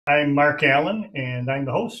I'm Mark Allen, and I'm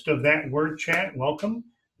the host of That Word Chat. Welcome.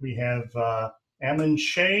 We have Ammon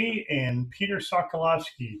Shea and Peter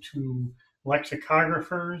Sokolowski, two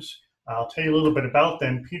lexicographers. I'll tell you a little bit about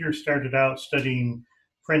them. Peter started out studying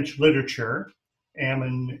French literature.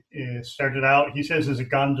 Ammon started out, he says, as a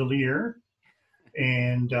gondolier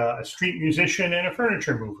and a street musician and a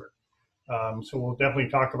furniture mover. So we'll definitely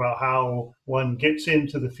talk about how one gets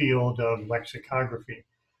into the field of lexicography.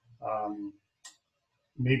 Um,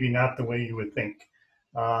 Maybe not the way you would think.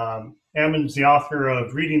 Ammon's the author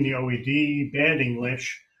of Reading the OED, Bad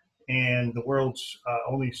English, and the world's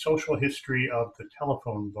only social history of the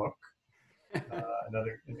telephone book.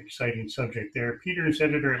 Another an exciting subject there. Peter's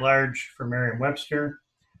editor at large for Merriam-Webster.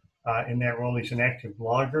 In that role, he's an active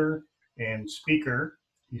blogger and speaker.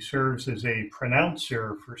 He serves as a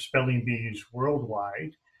pronouncer for spelling bees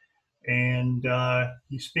worldwide, and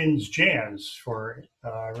he spins jazz for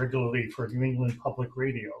regularly for New England Public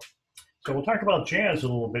Radio. So we'll talk about jazz a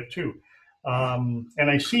little bit too. And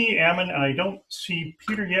I see Ammon, and I don't see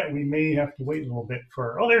Peter yet. We may have to wait a little bit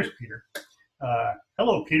for. Oh, there's Peter.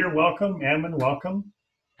 Hello, Peter. Welcome, Ammon. Welcome.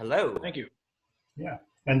 Hello. Thank you. Yeah.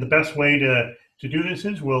 And the best way to do this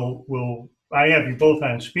is I have you both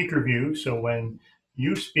on speaker view, so when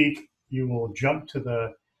you speak, you will jump to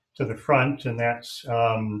the front, and that's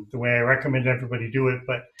the way I recommend everybody do it.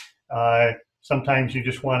 But sometimes you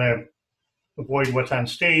just want to avoid what's on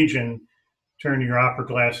stage and turn your opera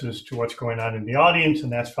glasses to what's going on in the audience,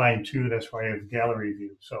 and that's fine too. That's why I have gallery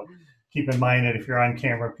view. So keep in mind that if you're on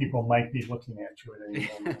camera, people might be looking at you at any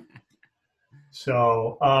moment.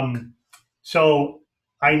 So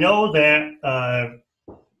I know that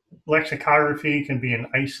lexicography can be an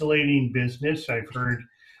isolating business. I've heard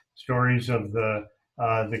stories of the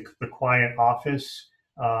quiet office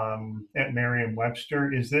at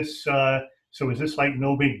Merriam-Webster. Is this is this like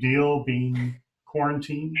no big deal being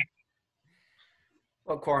quarantined?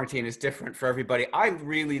 Well, quarantine is different for everybody. I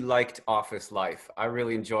really liked office life. I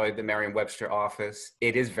really enjoyed the Merriam-Webster office.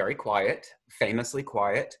 It is very quiet, famously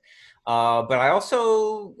quiet. But I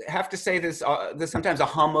also have to say there's sometimes a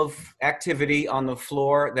hum of activity on the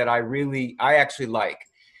floor that I actually like.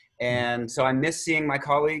 And so I miss seeing my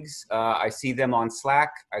colleagues. I see them on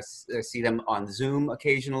Slack. I see them on Zoom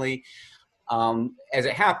occasionally. As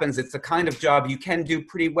it happens, it's the kind of job you can do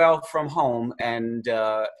pretty well from home, and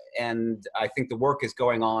I think the work is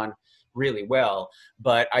going on really well.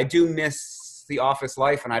 But I do miss the office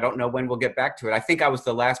life, and I don't know when we'll get back to it. I think I was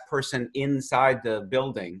the last person inside the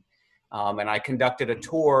building, and I conducted a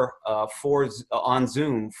tour on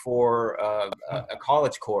Zoom for a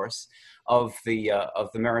college course of the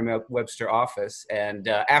Merriam-Webster office. And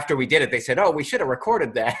after we did it, they said, "Oh, we should have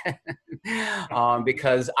recorded that,"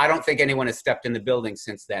 because I don't think anyone has stepped in the building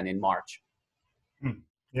since then in March.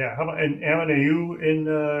 Yeah. How about, and Alan, are you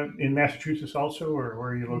in Massachusetts also, or where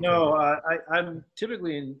are you located? No, I'm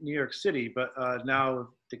typically in New York City, but now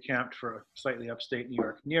decamped for slightly upstate New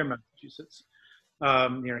York, near Massachusetts,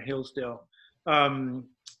 near Hillsdale.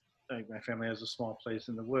 My family has a small place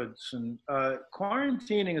in the woods, and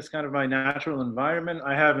quarantining is kind of my natural environment.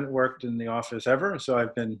 I haven't worked in the office ever, so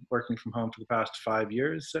I've been working from home for the past 5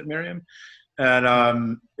 years at Merriam,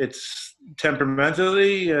 and it's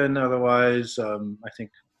temperamentally and otherwise, I think,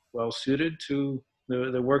 well suited to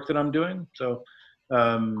the work that I'm doing. So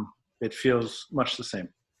it feels much the same.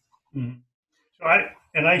 Mm-hmm. So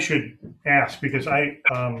I should ask, because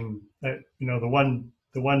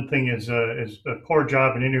the one thing is a poor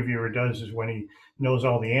job an interviewer does is when he knows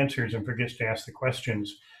all the answers and forgets to ask the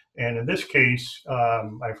questions. And in this case,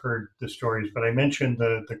 I've heard the stories, but I mentioned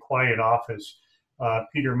the quiet office.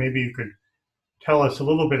 Peter, maybe you could tell us a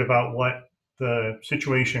little bit about what the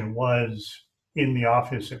situation was in the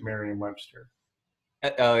office at Merriam-Webster.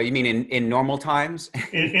 You mean in normal times?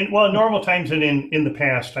 Well, normal times and in the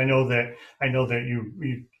past. I know that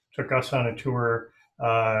you took us on a tour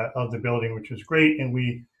of the building, which was great, and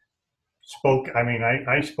we spoke. I mean,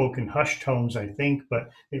 I spoke in hushed tones, I think, but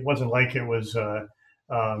it wasn't like it was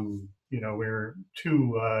we were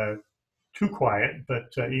too quiet.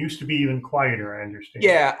 But it used to be even quieter, I understand.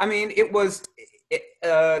 Yeah, I mean, it was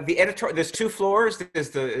the editor. There's 2 floors.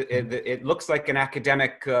 It looks like an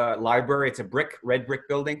academic library. It's a red brick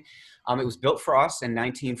building. It was built for us in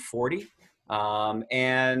 1940.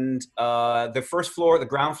 And the first floor, the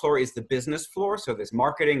ground floor, is the business floor. So there's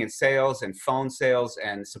marketing and sales and phone sales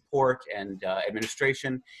and support and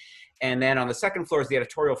administration. And then on the second floor is the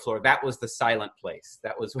editorial floor. That was the silent place.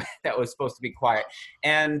 That was that was supposed to be quiet.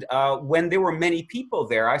 And when there were many people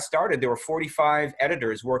there, there were 45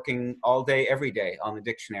 editors working all day, every day on the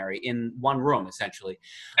dictionary in one room, essentially.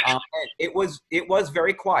 It was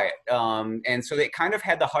very quiet. And so they kind of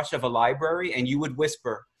had the hush of a library, and you would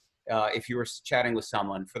whisper if you were chatting with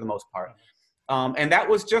someone, for the most part. And that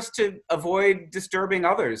was just to avoid disturbing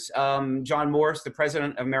others. John Morse, the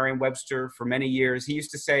president of Merriam-Webster for many years, he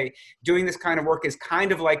used to say, doing this kind of work is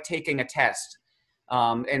kind of like taking a test.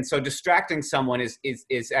 And so distracting someone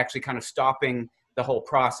is actually kind of stopping the whole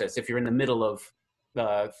process if you're in the middle of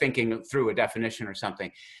thinking through a definition or something.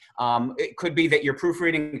 It could be that you're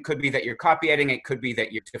proofreading, it could be that you're copy editing, it could be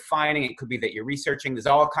that you're defining, it could be that you're researching. There's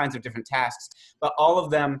all kinds of different tasks, but all of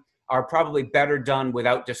them are probably better done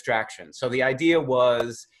without distraction. So the idea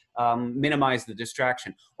was minimize the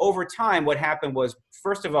distraction. Over time, what happened was,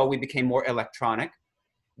 first of all, we became more electronic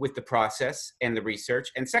with the process and the research.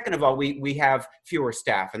 And second of all, we have fewer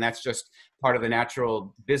staff, and that's just part of the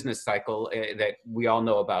natural business cycle that we all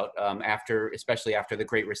know about especially after the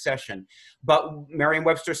Great Recession. But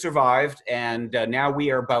Merriam-Webster survived, and now we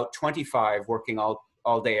are about 25 working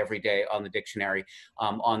all day, every day on the dictionary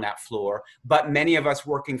on that floor. But many of us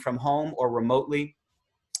working from home or remotely.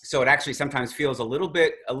 So it actually sometimes feels a little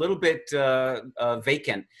bit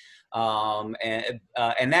vacant.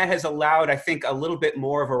 And that has allowed, I think, a little bit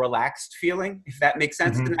more of a relaxed feeling, if that makes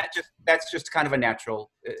sense. And that's just kind of a natural,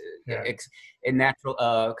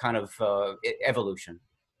 kind of evolution.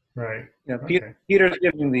 Right. Yeah, Peter's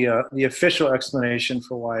giving the official explanation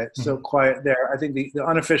for why it's so quiet there. I think the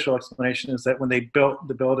unofficial explanation is that when they built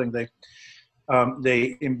the building, they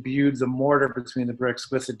imbued the mortar between the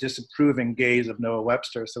bricks with the disapproving gaze of Noah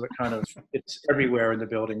Webster. So it's everywhere in the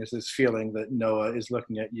building is this feeling that Noah is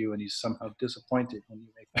looking at you and he's somehow disappointed when you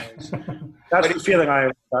make noise. That's the feeling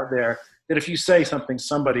I got there, that if you say something,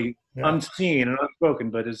 somebody unseen and unspoken,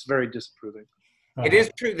 but is very disapproving. It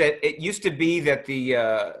is true that it used to be that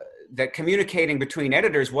that communicating between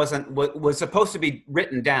editors was supposed to be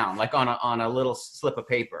written down, like on a little slip of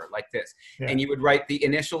paper like this, and you would write the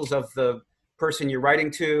initials of the person you're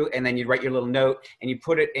writing to, and then you'd write your little note, and you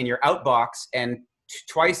put it in your outbox, and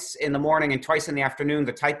twice in the morning and twice in the afternoon,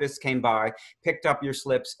 the typist came by, picked up your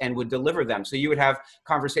slips, and would deliver them. So you would have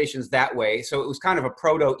conversations that way. So it was kind of a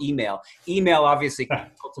proto-email. Email obviously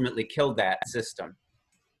ultimately killed that system.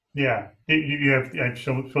 Yeah, I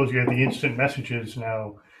suppose you have the instant messages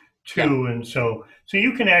now too, and so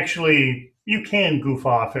you can goof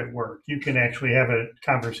off at work. You can actually have a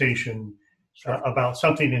conversation about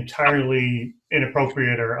something entirely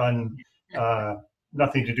inappropriate or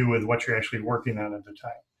nothing to do with what you're actually working on at the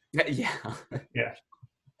time. Yeah.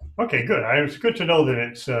 Okay, good. It's good to know that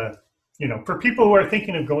it's for people who are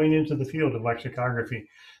thinking of going into the field of lexicography.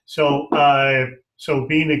 So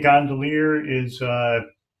being a gondolier is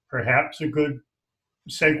perhaps a good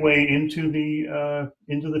segue into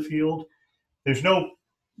the field. There's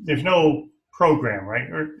no program, right?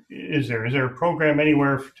 Or is there? Is there a program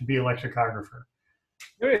anywhere to be a lexicographer?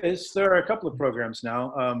 There is. There are a couple of programs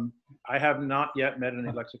now. I have not yet met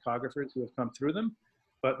any lexicographers who have come through them,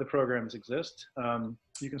 but the programs exist.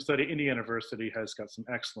 You can study. Indiana University has got some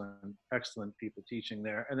excellent people teaching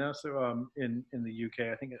there, and also in the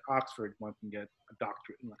UK, I think at Oxford, one can get a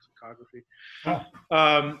doctorate in lexicography.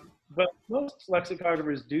 But most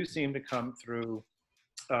lexicographers do seem to come through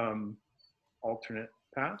alternate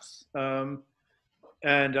paths,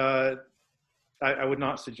 and I would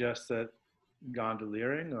not suggest that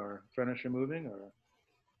gondoliering or furniture moving or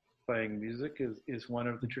playing music is one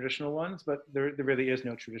of the traditional ones, but there really is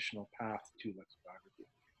no traditional path to lexicography.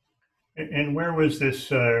 And where was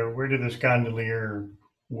this? Where did this gondolier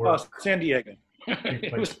work? San Diego.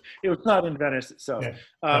 It was not in Venice itself. Yeah.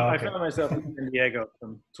 I found myself in San Diego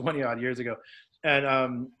some 20 odd years ago,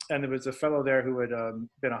 and there was a fellow there who had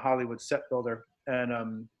been a Hollywood set builder,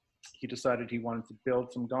 and he decided he wanted to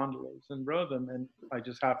build some gondolas and row them, and I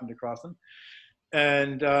just happened to cross them,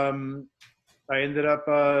 and I ended up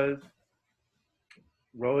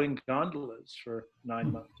rowing gondolas for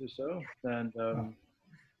 9 months or so, and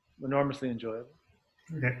enormously enjoyable.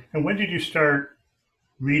 Okay. And when did you start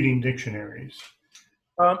reading dictionaries?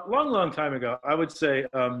 Long time ago. I would say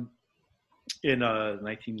in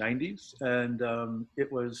 1990s, and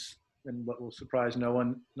it was, and what will surprise no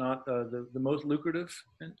one, not the most lucrative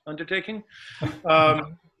undertaking.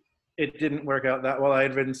 It didn't work out that well. I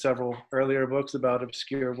had written several earlier books about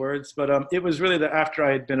obscure words, but it was really that after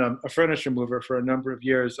I had been a furniture mover for a number of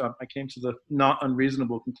years, I came to the not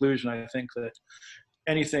unreasonable conclusion, I think, that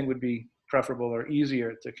anything would be preferable or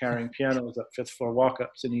easier to carrying pianos up fifth floor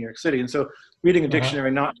walk-ups in New York City. And so reading a dictionary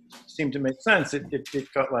not seemed to make sense. It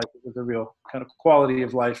felt like it was a real kind of quality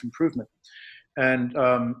of life improvement. And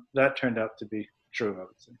that turned out to be true, I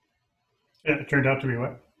would say. It turned out to be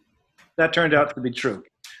what? That turned out to be true.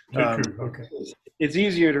 True. Okay. It's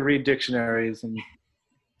easier to read dictionaries and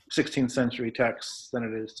 16th century texts than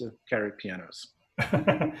it is to carry pianos.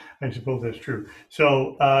 I suppose that's true.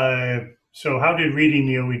 So, so how did reading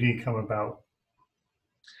the OED come about?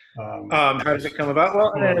 How did it come about?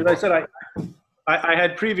 Well, as I said, I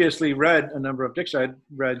had previously read a number of dictionaries. I'd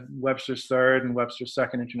read Webster's Third and Webster's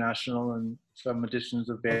Second International and some editions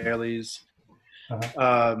of Bailey's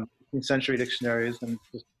 18th century dictionaries, and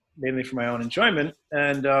just mainly for my own enjoyment.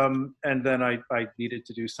 And then I needed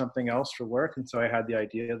to do something else for work, and so I had the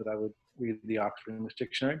idea that I would read the Oxford English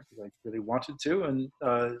Dictionary because I really wanted to. And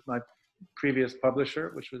my previous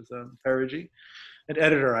publisher, which was Perigee, an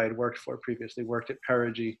editor I had worked for previously, worked at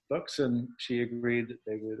Perigee Books, and she agreed that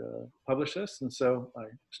they would publish this. And so I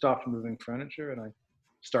stopped moving furniture and I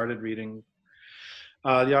started reading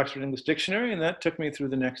the Oxford English Dictionary, and that took me through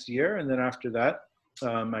the next year. And then after that,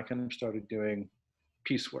 I kind of started doing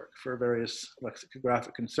piecework for various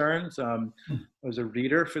lexicographic concerns. I was a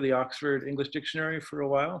reader for the Oxford English Dictionary for a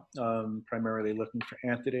while, primarily looking for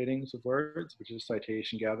antedatings of words, which is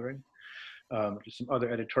citation gathering, just some other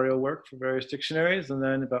editorial work for various dictionaries. And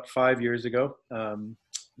then about 5 years ago,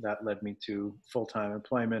 that led me to full-time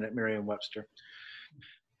employment at Merriam-Webster.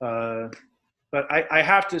 But I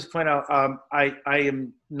have to point out, I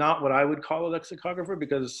am not what I would call a lexicographer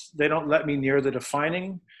because they don't let me near the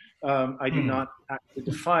defining. I do not actually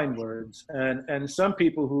define words. And some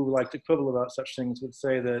people who like to quibble about such things would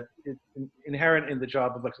say that inherent in the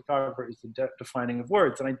job of lexicographer is the defining of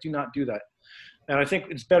words, and I do not do that. And I think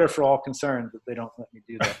it's better for all concerned that they don't let me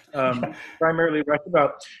do that. Primarily write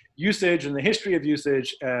about usage and the history of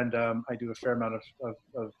usage, and I do a fair amount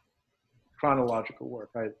of chronological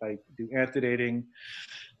work. I do antedating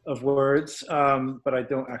of words, but I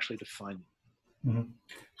don't actually define them. Mm-hmm.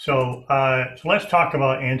 So let's talk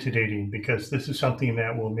about antedating, because this is something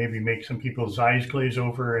that will maybe make some people's eyes glaze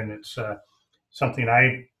over, and it's something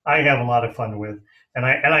I have a lot of fun with. And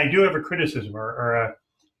I do have a criticism or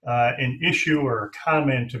an issue or a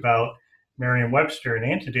comment about Merriam-Webster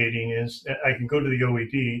and antedating is that I can go to the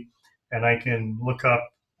OED and I can look up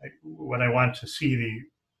when I want to see the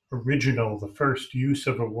original, the first use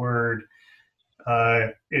of a word.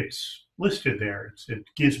 It's listed there. It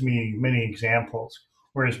gives me many examples.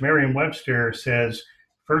 Whereas Merriam-Webster says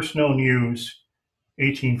first known use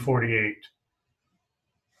 1848.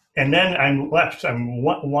 And then I'm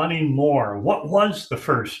wanting more. What was the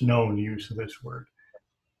first known use of this word?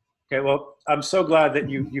 Okay, well, I'm so glad that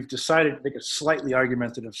you've decided to take a slightly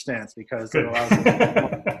argumentative stance, because it allows me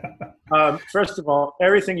to first of all,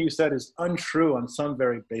 everything you said is untrue on some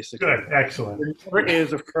very basic level. Good, excellent. There never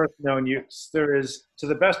is a first known use. There is, to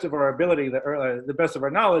the best of our ability, the best of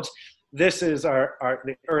our knowledge, this is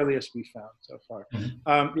the earliest we found so far.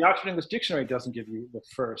 Mm-hmm. The Oxford English Dictionary doesn't give you the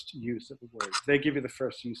first use of the word. They give you the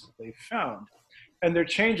first use that they found. And they're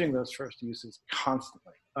changing those first uses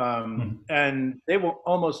constantly. And they will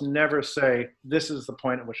almost never say, this is the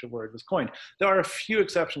point at which a word was coined. There are a few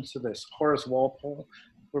exceptions to this. Horace Walpole,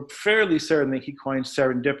 we're fairly certain that he coined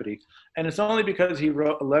serendipity. And it's only because he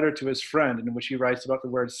wrote a letter to his friend in which he writes about the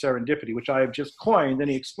word serendipity, which I have just coined, and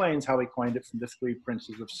he explains how he coined it from the three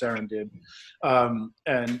princes of Serendib.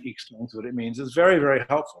 And he explains what it means. It's very, very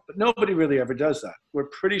helpful. But nobody really ever does that. We're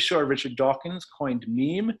pretty sure Richard Dawkins coined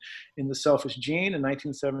meme in The Selfish Gene in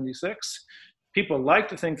 1976. People like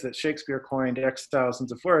to think that Shakespeare coined X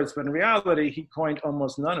thousands of words, but in reality, he coined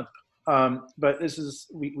almost none of them. But this is,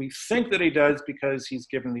 we think that he does because he's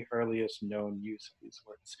given the earliest known use of these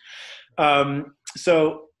words.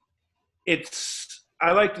 So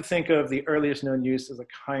I like to think of the earliest known use as a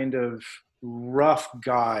kind of rough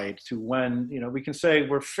guide to when, we can say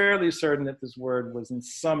we're fairly certain that this word was in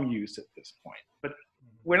some use at this point, but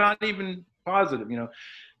we're not even positive.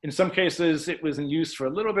 In some cases, it was in use for a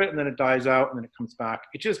little bit and then it dies out and then it comes back.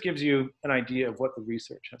 It just gives you an idea of what the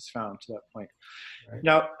research has found to that point. Right.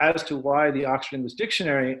 Now, as to why the Oxford English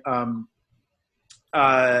Dictionary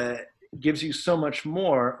gives you so much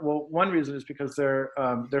more, well, one reason is because they're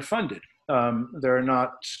funded. They're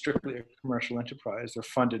not strictly a commercial enterprise. They're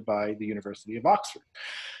funded by the University of Oxford.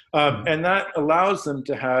 And that allows them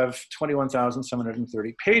to have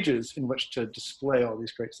 21,730 pages in which to display all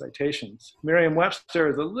these great citations. Merriam-Webster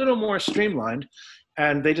is a little more streamlined,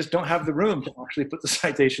 and they just don't have the room to actually put the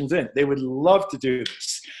citations in. They would love to do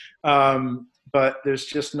this, but there's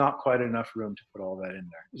just not quite enough room to put all that in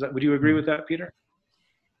there. Would you agree with that, Peter?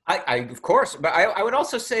 Of course, but I would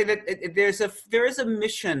also say that there is a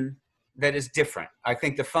mission that is different. I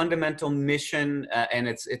think the fundamental mission, and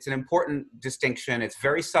it's an important distinction. It's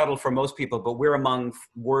very subtle for most people, but we're among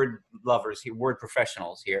word lovers here, word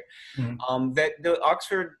professionals here. Mm-hmm. That the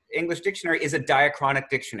Oxford English Dictionary is a diachronic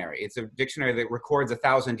dictionary. It's a dictionary that records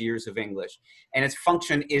 1,000 years of English, and its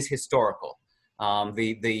function is historical.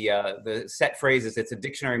 The set phrase is it's a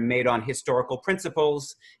dictionary made on historical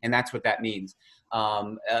principles, and that's what that means.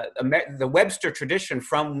 The Webster tradition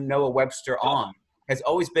from Noah Webster on has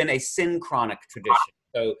always been a synchronic tradition.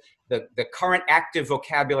 So the current active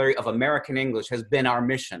vocabulary of American English has been our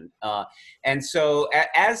mission. And so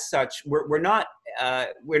as such, we're not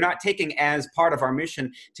taking as part of our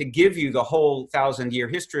mission to give you the whole 1,000-year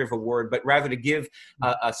history of a word, but rather to give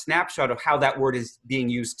a snapshot of how that word is being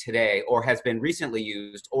used today, or has been recently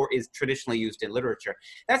used, or is traditionally used in literature.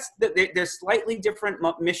 There's slightly different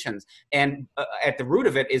missions. And at the root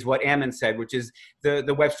of it is what Ammon said, which is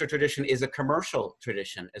the Webster tradition is a commercial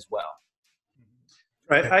tradition as well.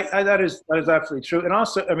 Right, that is absolutely true, and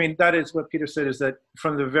also, I mean, that is what Peter said, is that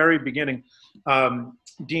from the very beginning,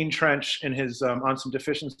 Dean Trench, in his on some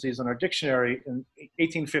deficiencies in our dictionary in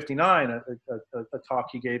 1859, a talk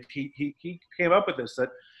he gave, he came up with this, that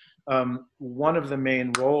one of the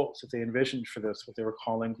main roles that they envisioned for this, what they were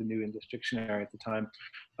calling the New English Dictionary at the time,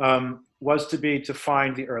 was to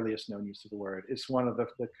find the earliest known use of the word. It's one of the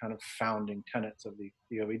kind of founding tenets of the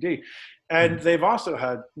OED. And they've also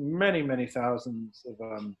had many, many thousands of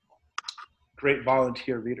great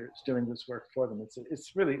volunteer readers doing this work for them.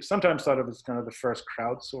 It's really sometimes thought of as kind of the first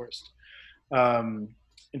crowdsourced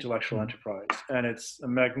intellectual enterprise. And it's a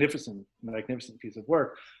magnificent, magnificent piece of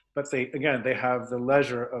work. But they have the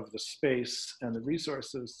leisure of the space and the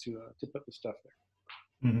resources to put the stuff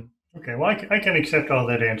there. Mm-hmm. Okay, well, I can accept all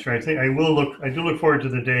that answer. I think I do look forward to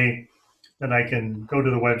the day that I can go to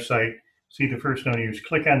the website, see the first known use,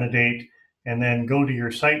 click on the date, and then go to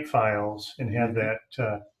your site files and have that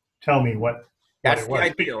tell me what That's it was. The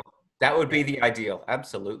ideal. That would be the ideal.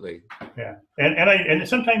 Absolutely. Yeah, and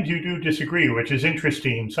sometimes you do disagree, which is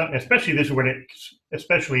interesting. Especially this is what it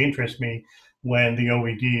especially interests me, when the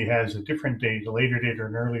OED has a different date, a later date or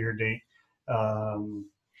an earlier date.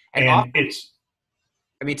 And often,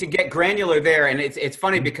 to get granular there, and it's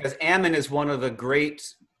funny because Ammon is one of the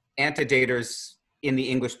great antedators in the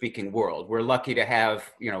English-speaking world. We're lucky to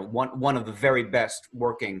have, one of the very best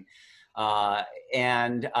working.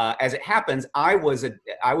 And as it happens, I was a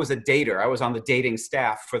dater. I was on the dating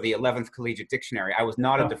staff for the 11th Collegiate Dictionary. I was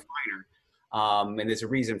not a definer. And there's a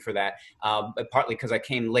reason for that, but partly because I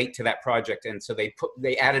came late to that project, and so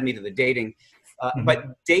they added me to the dating. But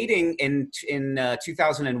dating in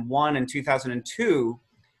 2001 and 2002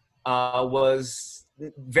 was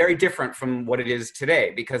very different from what it is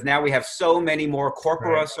today, because now we have so many more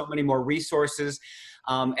corpora, so many more resources.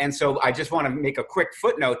 And so I just want to make a quick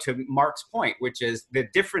footnote to Mark's point, which is the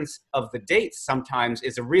difference of the dates sometimes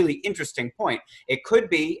is a really interesting point. It could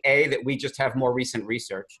be that we just have more recent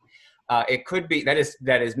research. It could be that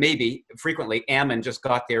is maybe frequently Ammon just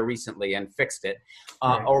got there recently and fixed it,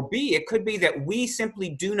 or B, it could be that we simply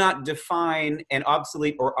do not define an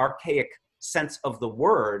obsolete or archaic sense of the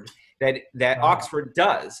word that Oxford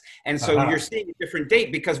does, and so you're seeing a different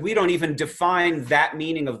date because we don't even define that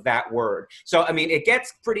meaning of that word. So I mean, it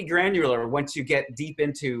gets pretty granular once you get deep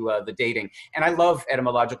into the dating, and I love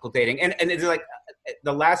etymological dating. And it's like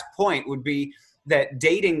the last point would be that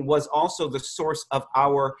dating was also the source of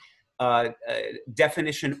our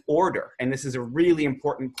definition order. And this is a really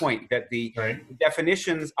important point, that the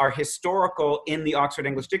definitions are historical in the Oxford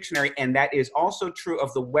English Dictionary, and that is also true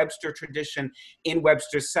of the Webster tradition in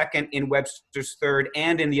Webster's second, in Webster's third,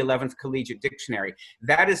 and in the 11th Collegiate Dictionary.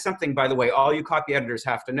 That is something, by the way, all you copy editors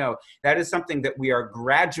have to know, that is something that we are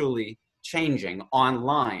gradually changing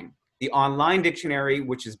online. The online dictionary,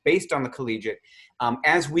 which is based on the collegiate,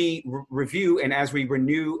 as we review and as we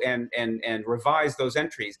renew and revise those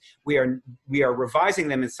entries, we are revising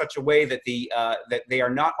them in such a way that that they are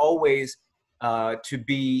not always to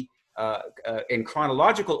be in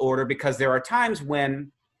chronological order, because there are times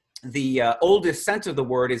when the oldest sense of the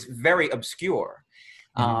word is very obscure.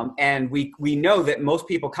 And we know that most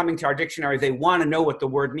people coming to our dictionary, they want to know what the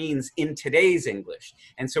word means in today's English.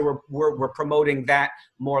 And so we're promoting that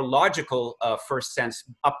more logical first sense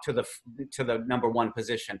up to the number one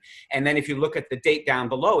position. And then if you look at the date down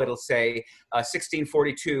below, it'll say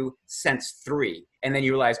 1642 sense 3. And then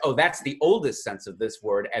you realize, oh, that's the oldest sense of this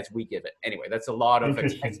word as we give it. Anyway, that's a lot of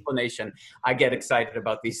explanation. I get excited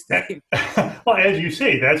about these things. Well, as you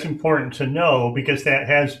say, that's important to know, because that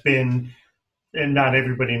has been and not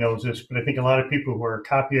everybody knows this, but I think a lot of people who are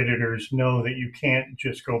copy editors know that you can't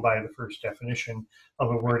just go by the first definition of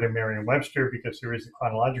a word in Merriam-Webster because there is a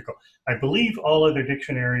chronological. I believe all other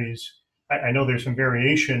dictionaries, I know there's some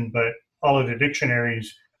variation, but all other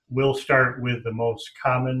dictionaries will start with the most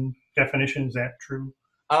common definition. Is that true?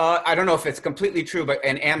 I don't know if it's completely true,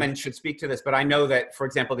 and Ammon should speak to this, but I know that, for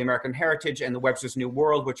example, the American Heritage and the Webster's New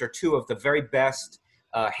World, which are two of the very best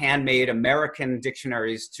handmade American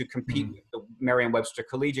dictionaries to compete with the Merriam-Webster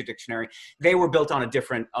Collegiate Dictionary, they were built on a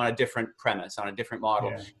different premise, on a different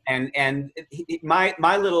model. Yeah. And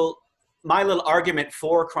my little argument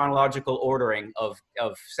for chronological ordering of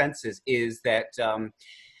senses is that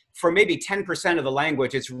for maybe 10% of the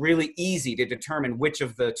language, it's really easy to determine which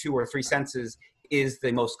of the 2 or 3 senses is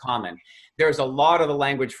the most common. There's a lot of the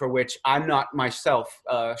language for which I'm not myself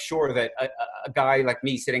sure that a guy like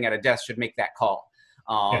me sitting at a desk should make that call.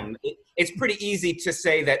 It's pretty easy to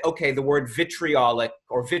say that, okay, the word vitriolic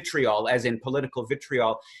or vitriol, as in political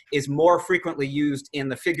vitriol, is more frequently used in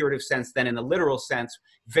the figurative sense than in the literal sense.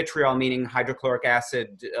 Vitriol meaning hydrochloric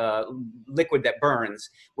acid, liquid that burns,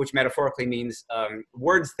 which metaphorically means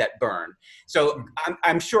words that burn. So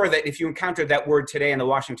I'm sure that if you encountered that word today in the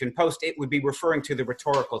Washington Post, it would be referring to the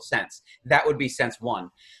rhetorical sense. That would be sense 1.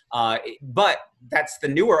 But that's the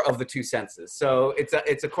newer of the 2 senses. So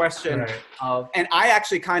it's a question of, and I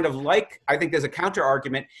actually kind of like, I think there's a counter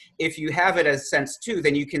argument. If you have it as sense 2,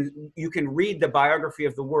 then you can read the biography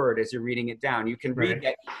of the word as you're reading it down. You can read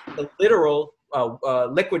that the literal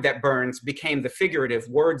liquid that burns became the figurative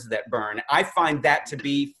words that burn. I find that to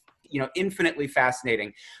be, infinitely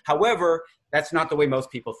fascinating. However, that's not the way most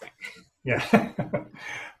people think. Yeah.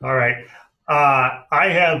 All right. I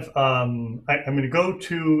have, I'm going to go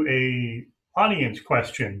to a audience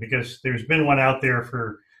question because there's been one out there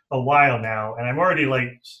for a while now, and I'm already like,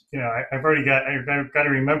 I've got to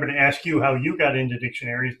remember to ask you how you got into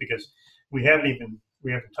dictionaries because we haven't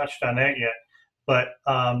touched on that yet. But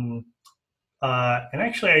and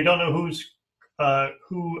actually, I don't know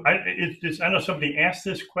I know somebody asked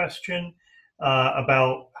this question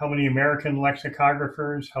about how many American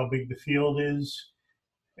lexicographers, how big the field is.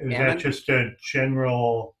 Is that just a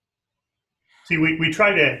general? See, we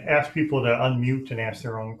try to ask people to unmute and ask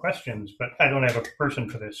their own questions, but I don't have a person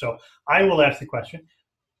for this. So I will ask the question,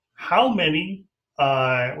 how many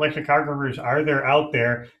lexicographers are there out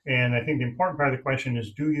there? And I think the important part of the question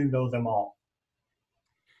is, do you know them all?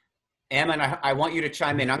 Ammon, I want you to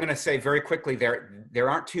chime in. I'm going to say very quickly, there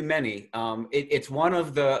aren't too many. It's one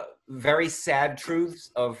of the very sad truths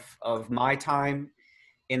of my time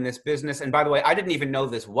in this business. And by the way, I didn't even know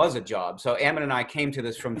this was a job. So Ammon and I came to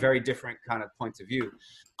this from very different kind of points of view.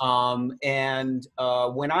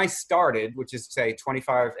 When I started, which is say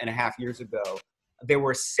 25 and a half years ago, there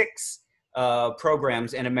were 6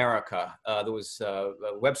 programs in America. There was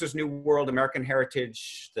Webster's New World, American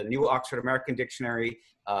Heritage, the New Oxford American Dictionary,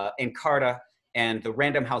 Encarta, and the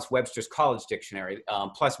Random House Webster's College Dictionary,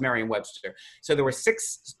 plus Merriam-Webster. So there were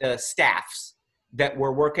 6 staffs that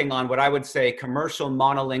were working on what I would say commercial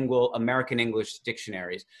monolingual American English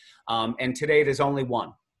dictionaries. And today there's only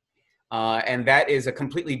 1. And that is a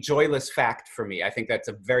completely joyless fact for me. I think that's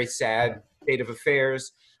a very sad state of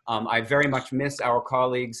affairs. I very much miss our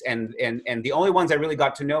colleagues, and the only ones I really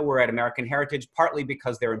got to know were at American Heritage, partly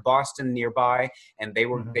because they're in Boston nearby, and they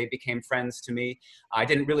became friends to me. I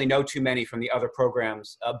didn't really know too many from the other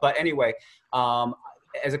programs, but anyway,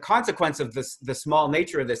 as a consequence of the small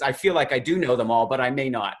nature of this, I feel like I do know them all, but I may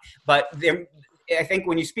not. But I think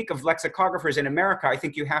when you speak of lexicographers in America, I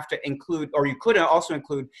think you have to include, or you could also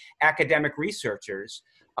include, academic researchers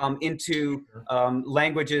into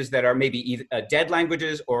languages that are maybe either dead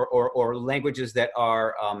languages or languages that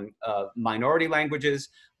are minority languages,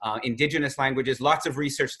 indigenous languages, lots of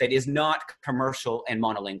research that is not commercial and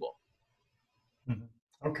monolingual.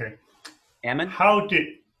 Okay. Ammon?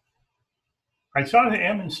 I saw the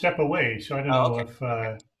Ammon step away, so I don't know if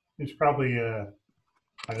it's probably,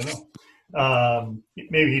 I don't know.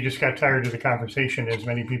 Maybe he just got tired of the conversation, as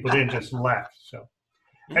many people did, and just left. So,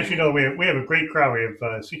 actually, no, we have a great crowd. We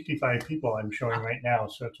have 65 people I'm showing right now,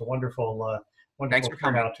 so it's a wonderful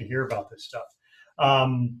turnout to hear about this stuff.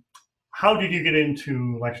 How did you get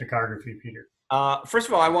into lexicography, Peter? First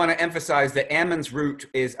of all, I want to emphasize that Ammon's route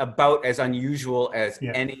is about as unusual as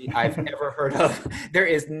any I've ever heard of. There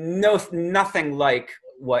is nothing like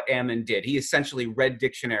what Ammon did. He essentially read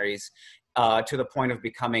dictionaries to the point of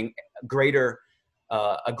becoming a greater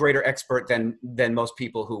expert than most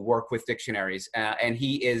people who work with dictionaries. And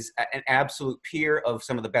he is an absolute peer of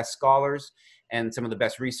some of the best scholars and some of the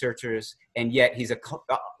best researchers, and yet he's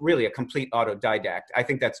really a complete autodidact. I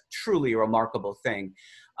think that's truly a remarkable thing.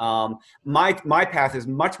 My path is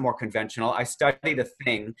much more conventional. I studied a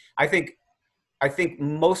thing. I think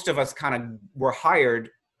most of us kind of were hired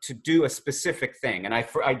to do a specific thing, and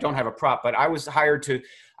I don't have a prop, but I was hired to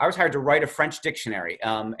write a French dictionary,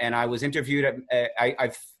 and I was interviewed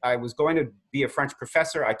I was going to be a French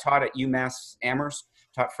professor. I taught at UMass Amherst,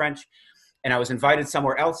 taught French, and I was invited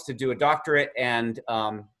somewhere else to do a doctorate, and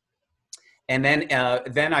then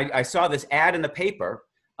I saw this ad in the paper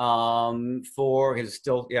for it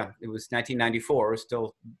was 1994, it was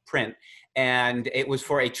still print, and it was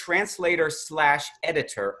for a translator /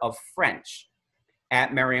 editor of French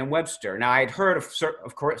at Merriam-Webster. Now, I'd heard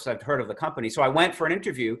of course, I'd heard of the company. So I went for an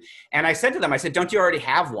interview, and I said to them, I said, don't you already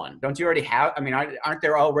have one? Don't you already have, aren't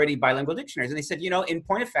there already bilingual dictionaries? And they said, in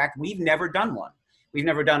point of fact, we've never done one. We've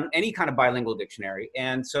never done any kind of bilingual dictionary.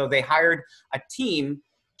 And so they hired a team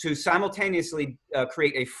to simultaneously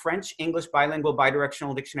create a French-English bilingual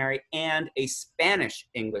bidirectional dictionary and a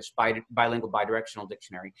Spanish-English bilingual bidirectional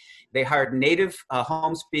dictionary. They hired native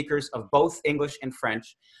home speakers of both English and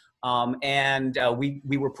French.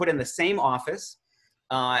 We were put in the same office,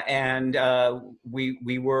 and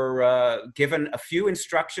we were given a few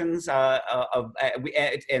instructions,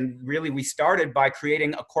 and really we started by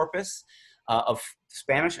creating a corpus of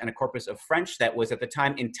Spanish and a corpus of French that was at the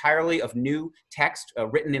time entirely of new text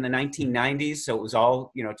written in the 1990s. So it was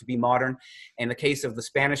all, to be modern. In the case of the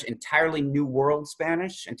Spanish, entirely New World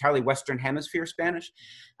Spanish, entirely Western Hemisphere Spanish,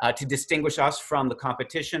 to distinguish us from the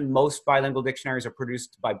competition. Most bilingual dictionaries are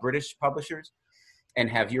produced by British publishers and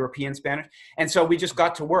have European Spanish. And so we just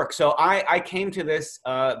got to work. So I came to this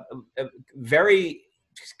very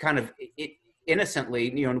kind of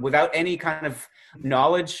innocently, without any kind of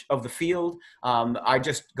knowledge of the field. I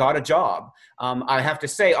just got a job. I have to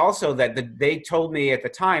say also that they told me at the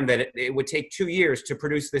time that it would take 2 years to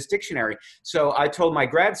produce this dictionary. So I told my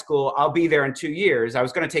grad school, I'll be there in 2 years. I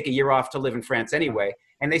was going to take a year off to live in France anyway.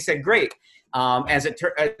 And they said, great. As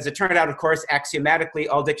it turned out, of course, axiomatically,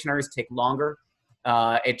 all dictionaries take longer.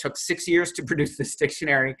 It took 6 years to produce this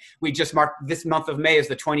dictionary. We just marked this month of May as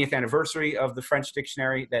the 20th anniversary of the French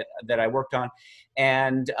dictionary that I worked on.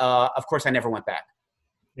 And of course, I never went back.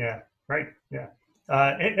 Yeah, right. Yeah.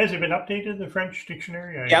 Has it been updated, the French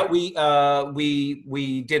dictionary? Yeah, we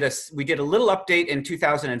did a little update in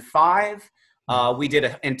 2005. We did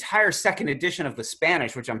an entire second edition of the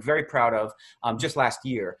Spanish, which I'm very proud of, just last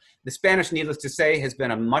year. The Spanish, needless to say, has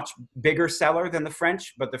been a much bigger seller than the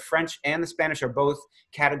French, but the French and the Spanish are both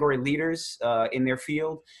category leaders in their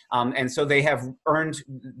field, and so they've earned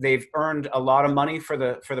a lot of money for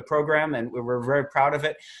the program, and we're very proud of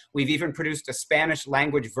it. We've even produced a Spanish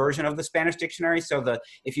language version of the Spanish dictionary. So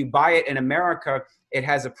if you buy it in America, it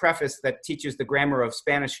has a preface that teaches the grammar of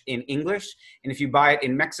Spanish in English. And if you buy it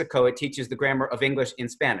in Mexico, it teaches the grammar of English in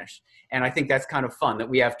Spanish. And I think that's kind of fun that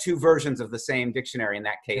we have two versions of the same dictionary in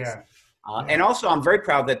that case. Yeah. And also, I'm very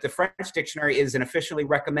proud that the French dictionary is an officially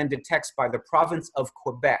recommended text by the province of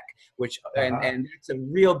Quebec, which and it's a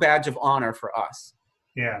real badge of honor for us.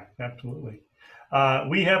 Yeah, absolutely.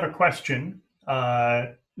 We have a question.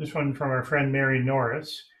 This one from our friend Mary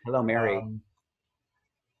Norris. Hello, Mary.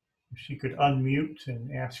 If she could unmute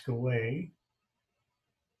and ask away.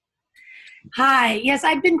 Hi. Yes,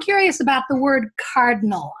 I've been curious about the word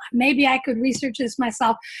cardinal. Maybe I could research this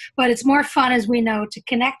myself, but it's more fun, as we know, to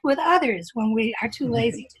connect with others when we are too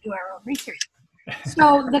lazy to do our own research.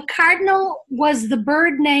 So the cardinal was the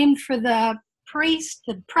bird named for the priest,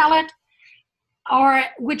 the prelate, or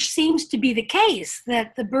which seems to be the case,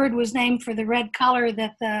 that the bird was named for the red color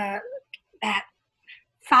that that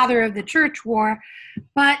father of the church wore.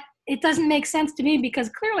 But it doesn't make sense to me because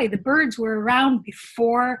clearly the birds were around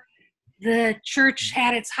before the church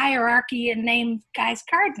had its hierarchy and named guys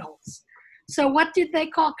cardinals. So what did they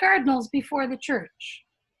call cardinals before the church?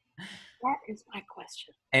 That is my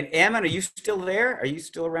question. And Ammon, are you still there? Are you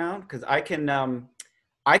still around? Because I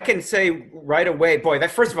can say right away, boy,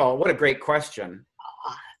 that first of all, what a great question.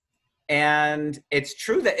 And it's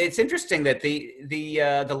true that it's interesting that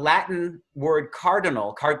the Latin word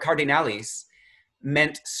cardinal, cardinalis,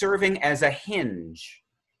 meant serving as a hinge.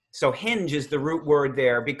 So hinge is the root word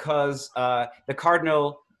there because the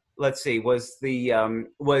cardinal, let's see, that's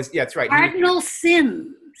right. Cardinal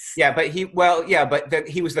Sims. Yeah, but he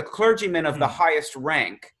was the clergyman of the highest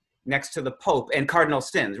rank next to the Pope and Cardinal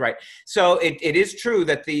Sins, right? So it is true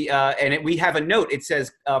that we have a note. It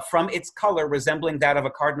says, from its color resembling that of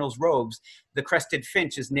a cardinal's robes, the crested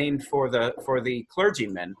finch is named for the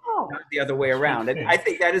clergyman, not the other way around. And I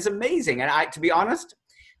think that is amazing. And to be honest,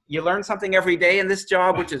 you learn something every day in this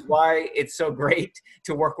job, which is why it's so great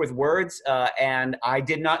to work with words. And I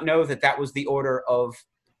did not know that that was the order of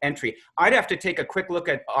entry. I'd have to take a quick look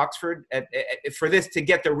at Oxford for this to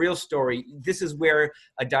get the real story. This is where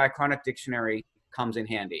a diachronic dictionary comes in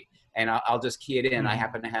handy. And I'll just key it in. I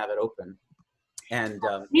happen to have it open. And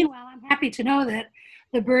meanwhile, I'm happy to know that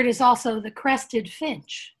the bird is also the crested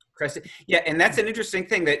finch. Yeah, and that's an interesting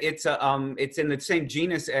thing, that it's in the same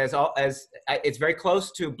genus as it's very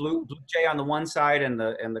close to blue jay on the one side and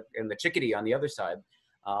the chickadee on the other side.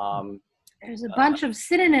 There's a bunch of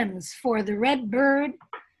synonyms for the red bird,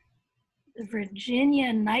 the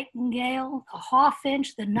Virginia nightingale, the hawfinch,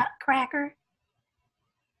 the nutcracker.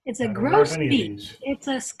 It's a grosbeak. It's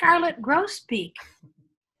a scarlet grosbeak,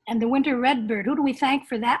 and the winter redbird. Who do we thank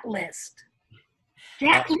for that list?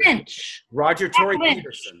 Jack Lynch. Roger Torrey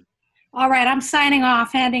Peterson. All right, I'm signing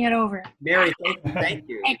off, handing it over. Mary, thank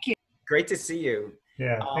you. Thank you. Great to see you.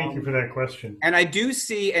 Yeah, thank you for that question. And I do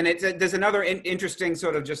see, and there's another interesting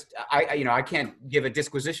sort of I can't give a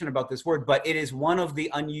disquisition about this word, but it is one of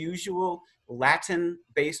the unusual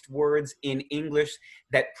Latin-based words in English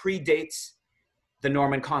that predates the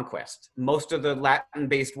Norman conquest. Most of the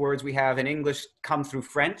Latin-based words we have in English come through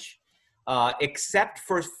French, except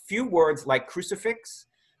for a few words like crucifix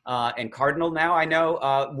and cardinal now, I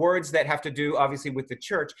know, words that have to do obviously with the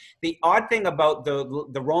church. The odd thing about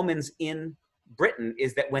the Romans in Britain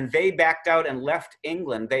is that when they backed out and left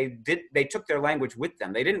England, they took their language with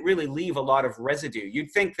them. They didn't really leave a lot of residue.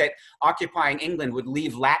 You'd think that occupying England would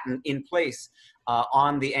leave Latin in place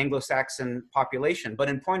on the Anglo-Saxon population. But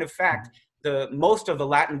in point of fact, most of the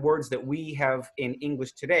Latin words that we have in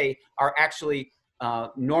English today are actually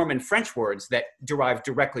Norman French words that derive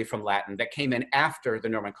directly from Latin that came in after the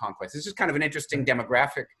Norman conquest. This is kind of an interesting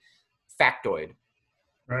demographic factoid.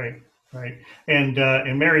 Right. Right. And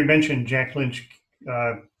Mary mentioned Jack Lynch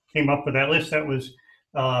came up with that list. That was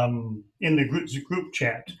in the group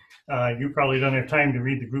chat. You probably don't have time to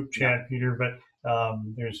read the group chat, Peter, but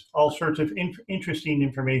there's all sorts of interesting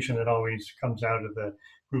information that always comes out of the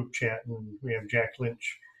group chat. And we have Jack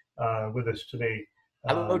Lynch with us today.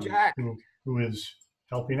 Hello, Jack. Who is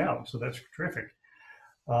helping out. So that's terrific.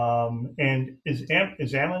 And is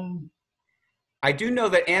Ammon? I do know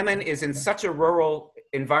that Ammon is in such a rural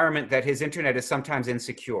environment that his internet is sometimes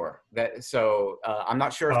insecure. I'm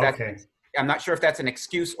not sure if I'm not sure if that's an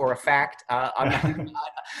excuse or a fact.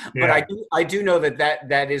 But I do know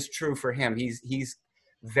that is true for him. He's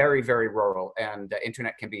very, very rural, and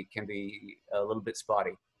internet can be a little bit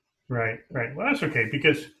spotty. Right. Well, that's okay,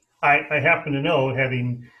 because I happen to know,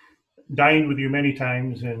 having dined with you many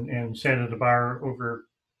times and sat at the bar over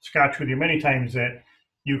scotch with you many times, that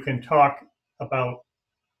you can talk about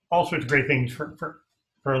all sorts of great things for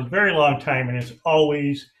a very long time, and it's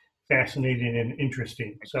always fascinating and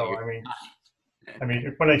interesting. So, I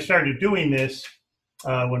mean, when I started doing this,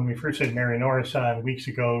 when we first had Mary Norris on weeks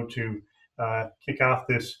ago to kick off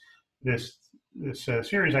this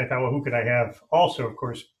series, I thought, well, who could I have? Also, of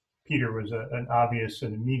course, Peter was an obvious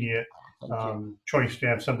and immediate choice to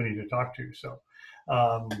have somebody to talk to. So,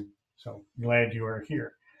 so glad you are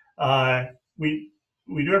here.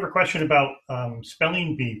 We do have a question about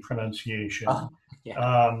spelling bee pronunciation,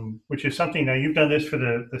 which is something, now you've done this for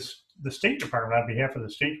the State Department, on behalf of the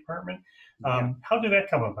State Department. How did that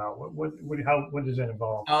come about? What does that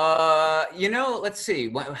involve? Let's see.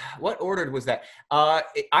 What order was that?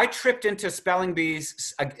 I tripped into spelling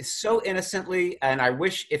bees so innocently, and I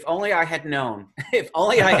wish, if only I had known. If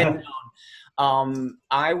only I had known.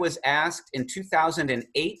 I was asked in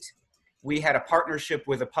 2008. We had a partnership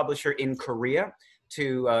with a publisher in Korea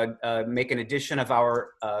to make an edition of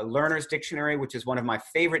our Learner's Dictionary, which is one of my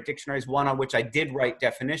favorite dictionaries, one on which I did write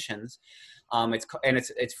definitions.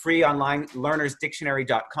 It's free online,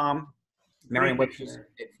 learnersdictionary.com. Merriam-Webster's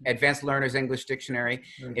Advanced Learners English Dictionary.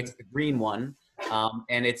 It's the green one.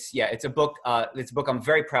 And it's a book I'm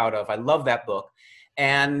very proud of. I love that book.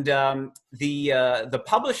 And the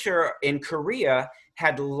publisher in Korea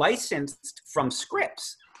had licensed from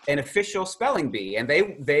Scripps an official spelling bee, and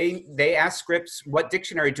they asked Scripps, what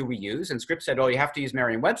dictionary do we use? And Scripps said, oh, you have to use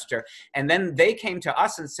Merriam-Webster. And then they came to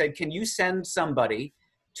us and said, can you send somebody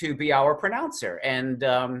to be our pronouncer? And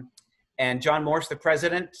John Morse, the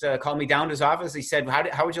president, called me down to his office. He said,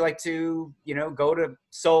 how would you like to, go to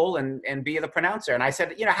Seoul and be the pronouncer? And I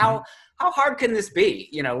said, how hard can this be?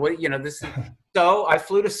 This. So I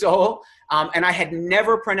flew to Seoul, and I had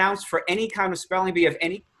never pronounced for any kind of spelling bee of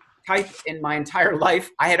any type in my entire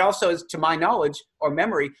life. I had also, to my knowledge or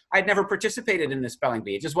memory, I had never participated in the spelling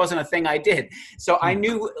bee. It just wasn't a thing I did. So I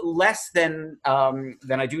knew less than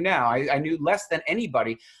I do now. I knew less than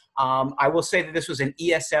anybody. I will say that this was an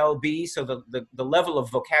ESL-B, so the level of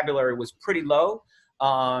vocabulary was pretty low.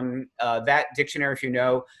 That dictionary, if you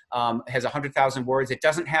know, has 100,000 words. It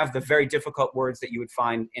doesn't have the very difficult words that you would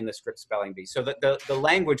find in the script spelling bee. So the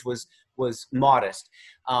language was modest.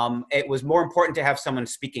 It was more important to have someone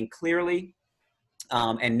speaking clearly,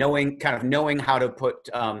 and knowing how to put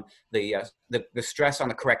the stress on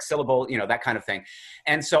the correct syllable, you know, that kind of thing.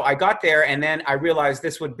 And so I got there, and then I realized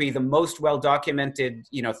this would be the most well-documented,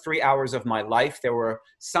 you know, 3 hours of my life. There were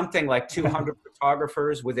something like 200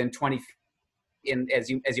 photographers within 20. As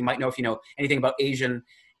you might know, if you know anything about Asian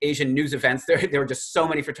news events, there were just so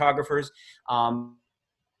many photographers.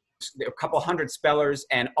 There were a couple hundred spellers,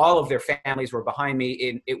 and all of their families were behind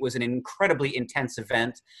me. It was an incredibly intense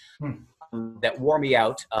event. That wore me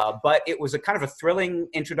out, but it was a kind of a thrilling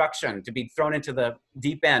introduction to be thrown into the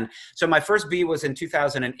deep end. So my first bee was in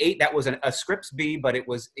 2008. That was a scripts bee, but it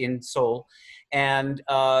was in Seoul. And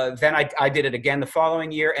then I did it again the following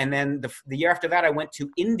year. And then the year after that, I went to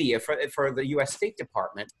India for the US State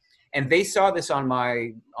Department. And they saw this on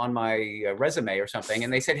my resume or something.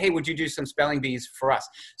 And they said, hey, would you do some spelling bees for us?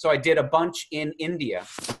 So I did a bunch in India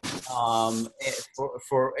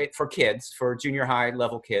for kids, for junior high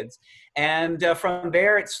level kids. And from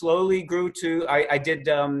there, it slowly grew to, I did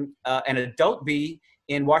an adult bee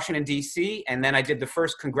in Washington, D.C., and then I did the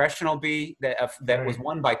first congressional bee that was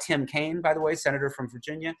won by Tim Kaine, by the way, senator from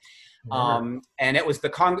Virginia. And it was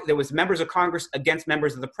there was members of Congress against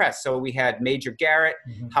members of the press. So we had Major Garrett,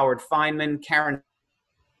 Howard Feynman, Karen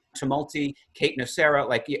Tumulty, Kate Nocera,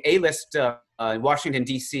 like A-list Washington,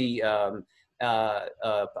 D.C.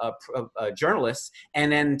 Journalists,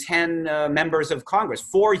 and then 10 members of Congress,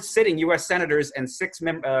 4 sitting U.S. senators and 6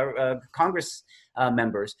 Congress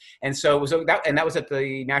members. And so it was that was at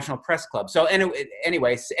the National Press Club. So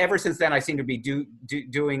anyway, ever since then, I seem to be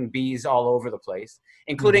doing bees all over the place,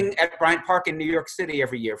 including at Bryant Park in New York City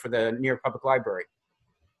every year for the New York Public Library.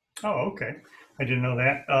 Oh, okay. I didn't know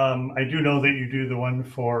that. I do know that you do the one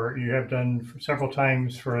you have done several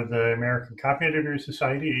times for the American Copy Editors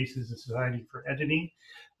Society, ACES, the Society for Editing.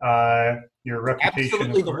 Your reputation,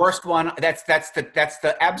 absolutely the worst one. That's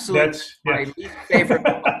the absolute my least favorite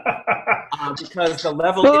one. Because the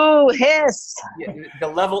level the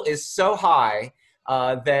level is so high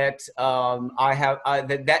that I have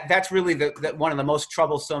that's really the one of the most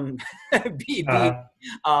troublesome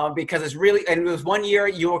because it's really, and it was one year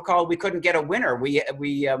you recall we couldn't get a winner.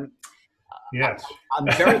 Yes.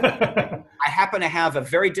 I happen to have a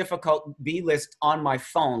very difficult bee list on my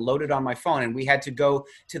phone, loaded on my phone, and we had to go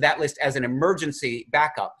to that list as an emergency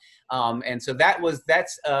backup. And so it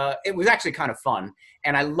was actually kind of fun.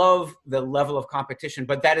 And I love the level of competition,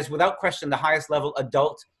 but that is without question the highest level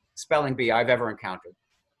adult spelling bee I've ever encountered.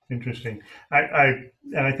 Interesting. And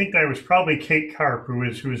I think that was probably Kate Karp, who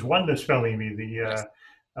has won the spelling bee,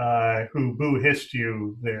 who boo-hissed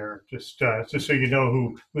you there, just so you know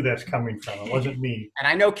who that's coming from. It wasn't me. And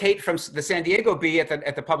I know Kate from the San Diego bee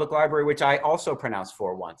at the public library, which I also pronounced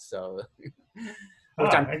for once. So,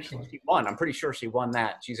 excellent. She won. I'm pretty sure she won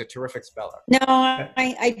that. She's a terrific speller. No,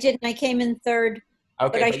 I didn't. I came in third.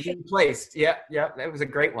 Okay, but you placed. Yeah, that was a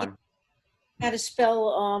great one. How to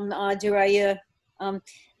spell Duraya.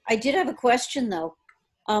 I did have a question though.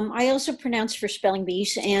 I also pronounced for spelling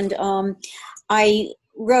bees, and I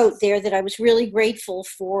wrote there that I was really grateful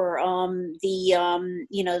for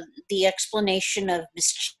the explanation of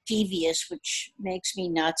mischievous, which makes me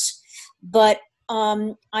nuts. But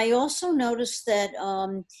I also noticed that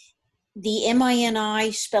the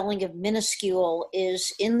MINI spelling of minuscule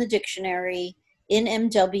is in the dictionary in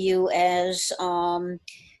MW as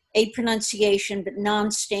a pronunciation, but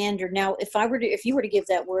non-standard. Now, if you were to give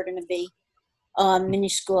that word in a B,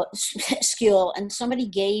 minuscule, and somebody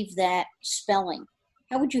gave that spelling,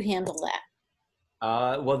 how would you handle that?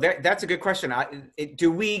 Well, that's a good question.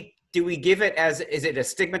 Do we give it is it a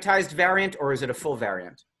stigmatized variant or is it a full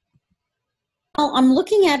variant? Well, I'm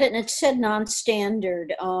looking at it and it said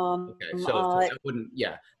non-standard. Okay, so that wouldn't,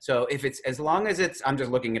 yeah. So if it's, as long as it's, I'm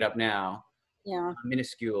just looking it up now. Yeah.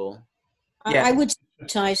 Minuscule. Yeah. I would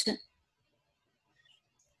stigmatize it.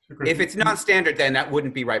 If it's non-standard, then that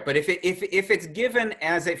wouldn't be right. But if it's given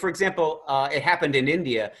as a, for example, it happened in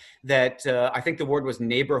India that I think the word was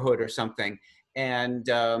neighborhood or something, and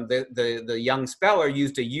the young speller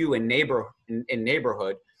used a U in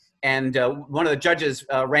neighborhood, and one of the judges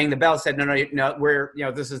rang the bell, said,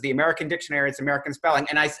 no, this is the American dictionary, it's American spelling,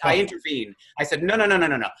 and I intervened. I said, no,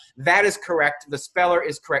 that is correct. The speller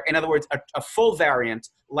is correct. In other words, a full variant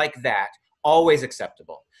like that, always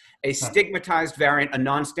acceptable. A stigmatized variant, a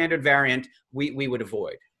non-standard variant, we would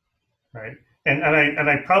avoid. Right, and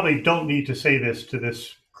I probably don't need to say this to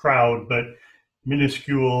this crowd, but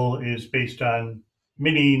minuscule is based on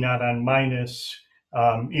mini, not on minus,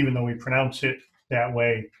 even though we pronounce it that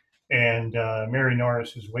way. And Mary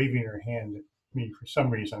Norris is waving her hand at me for some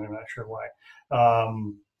reason. I'm not sure why.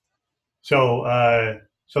 So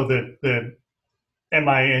the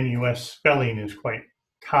MINUS spelling is quite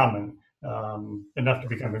common, enough to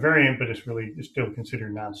become a variant, but it's still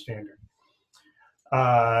considered non-standard.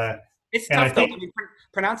 It's tough though. I mean,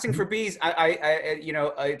 pronouncing for B's,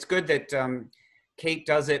 it's good that Kate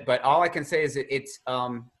does it, but all I can say is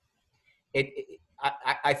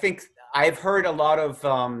I think I've heard a lot of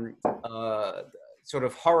sort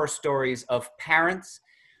of horror stories of parents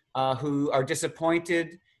who are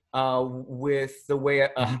disappointed with the way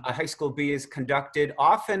a high school B is conducted.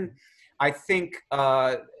 Often, I think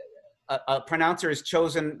a pronouncer is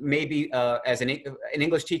chosen maybe as an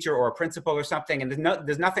English teacher or a principal or something, and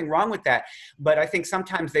there's nothing wrong with that. But I think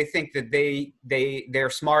sometimes they think that they're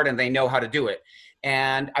smart and they know how to do it.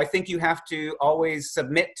 And I think you have to always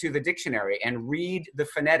submit to the dictionary and read the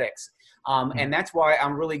phonetics. And that's why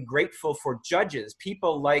I'm really grateful for judges,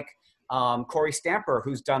 people like Corey Stamper,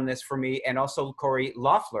 who's done this for me, and also Corey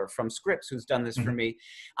Loeffler from Scripps, who's done this for me.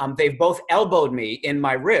 They've both elbowed me in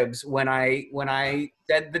my ribs when I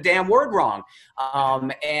said the damn word wrong.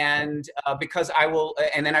 Because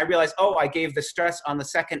and then I realized, oh, I gave the stress on the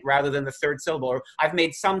second rather than the third syllable, or I've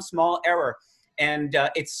made some small error. And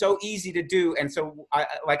it's so easy to do. And so,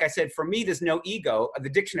 like I said, for me, there's no ego. The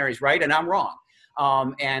dictionary's right and I'm wrong.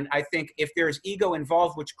 And I think if there's ego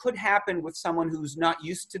involved, which could happen with someone who's not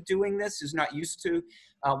used to doing this, who's not used to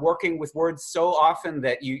working with words so often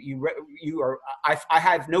that I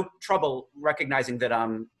have no trouble recognizing that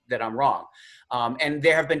I'm wrong. And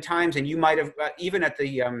there have been times, and you might have, even at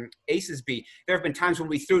the ACES B, there have been times when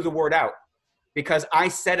we threw the word out because I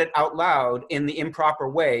said it out loud in the improper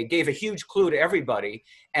way, gave a huge clue to everybody.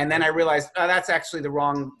 And then I realized, oh, that's actually the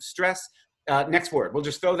wrong stress. Next word. We'll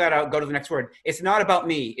just throw that out, go to the next word. It's not about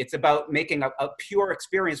me. It's about making a pure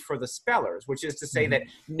experience for the spellers, which is to say that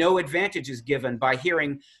no advantage is given by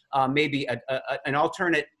hearing maybe an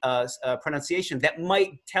alternate pronunciation that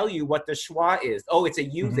might tell you what the schwa is. Oh, it's a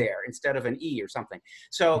U there instead of an E or something.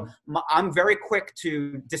 So I'm very quick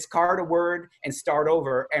to discard a word and start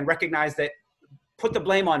over and recognize that, put the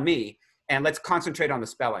blame on me and let's concentrate on the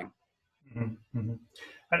spelling.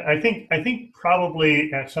 I think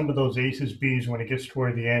probably at some of those ACES Bs, when it gets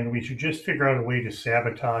toward the end, we should just figure out a way to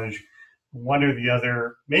sabotage one or the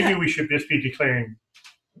other. Maybe we should just be declaring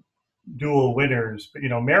dual winners. But,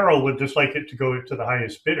 Merrill would just like it to go to the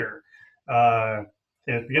highest bidder because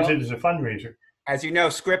it is a fundraiser. As you know,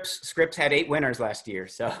 Scripps had 8 winners last year.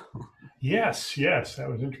 So yes, that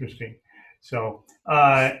was interesting. So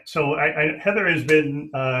Heather has been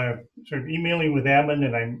sort of emailing with Ammon,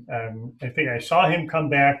 and I think I saw him come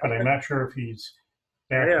back, but I'm not sure if he's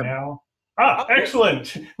back now.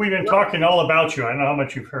 Excellent! We've been talking all about you. I don't know how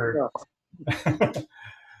much you've heard.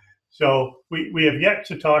 So we have yet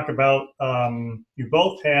to talk about. You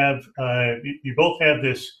both have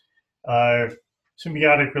this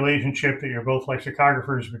symbiotic relationship that you're both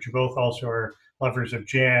lexicographers, but you both also are lovers of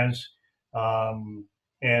jazz,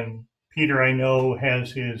 and Peter, I know,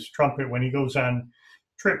 has his trumpet when he goes on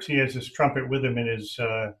trips. He has his trumpet with him in his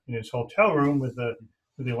hotel room with the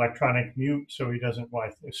electronic mute, so he doesn't. Well,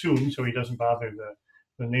 I assume so he doesn't bother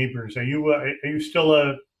the neighbors. Are you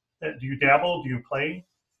still do you dabble? Do you play?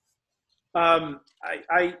 I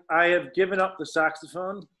have given up the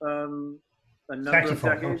saxophone a number of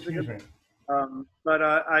decades ago. But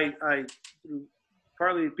I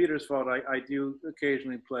partly Peter's fault. I do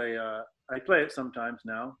occasionally play. I play it sometimes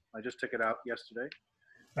now. I just took it out yesterday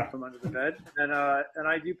from under the bed, and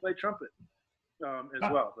I do play trumpet as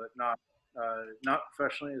well, but not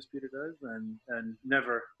professionally as Peter does, and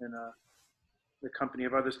never in the company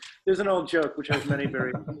of others. There's an old joke which has many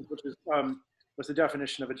variations, which is what's the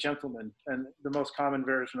definition of a gentleman? And the most common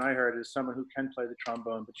version I heard is someone who can play the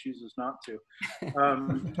trombone but chooses not to,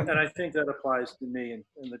 and I think that applies to me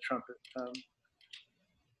in the trumpet.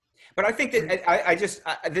 But I think that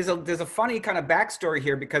there's a funny kind of backstory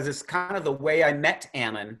here because it's kind of the way I met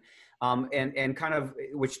Ammon, and kind of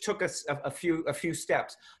which took us a few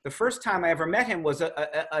steps. The first time I ever met him was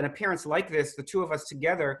an appearance like this, the two of us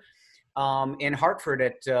together in Hartford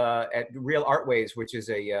at Real Artways, which is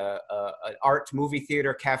an art movie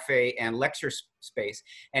theater, cafe, and lecture space.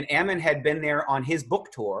 And Ammon had been there on his book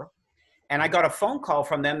tour. And I got a phone call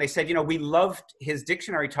from them. They said, we loved his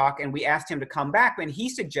dictionary talk, and we asked him to come back. And he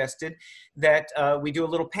suggested that we do a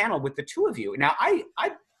little panel with the two of you. Now, I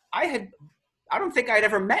don't think I'd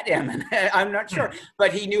ever met Ammon. I'm not sure,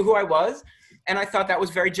 but he knew who I was. And I thought that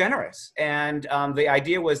was very generous. And the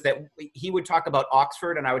idea was that he would talk about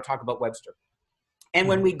Oxford and I would talk about Webster. And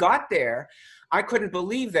when we got there, I couldn't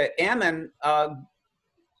believe that Ammon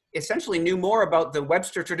essentially knew more about the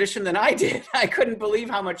Webster tradition than I did. I couldn't believe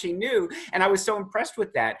how much he knew. And I was so impressed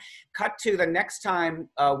with that. Cut to the next time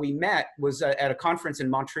we met was at a conference in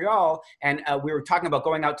Montreal. And we were talking about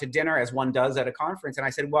going out to dinner as one does at a conference. And I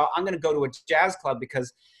said, well, I'm going to go to a jazz club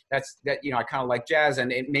because I kind of like jazz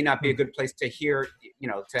and it may not be a good place to hear,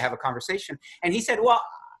 to have a conversation. And he said, well,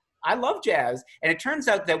 I love jazz. And it turns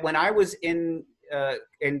out that when I was in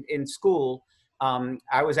school,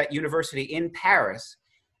 I was at university in Paris.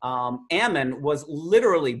 Ammon was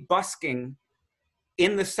literally busking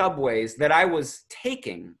in the subways that I was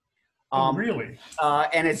taking. Really?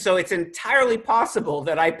 And so it's entirely possible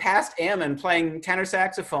that I passed Ammon playing tenor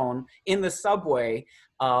saxophone in the subway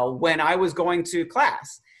when I was going to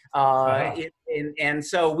class. And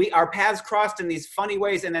so our paths crossed in these funny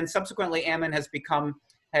ways. And then subsequently Ammon has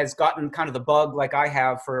gotten kind of the bug like I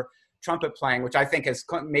have for trumpet playing, which I think has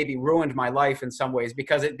maybe ruined my life in some ways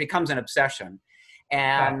because it becomes an obsession.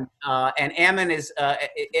 And Ammon is,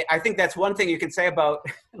 I think that's one thing you can say about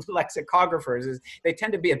lexicographers is they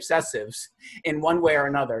tend to be obsessives in one way or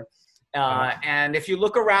another. And if you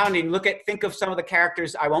look around and think of some of the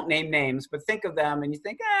characters, I won't name names, but think of them and you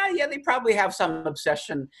think, yeah, they probably have some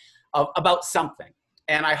obsession about something.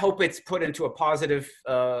 And I hope it's put into a positive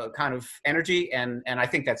kind of energy. And I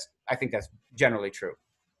think that's generally true.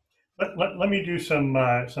 Let me do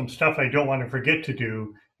some stuff I don't want to forget to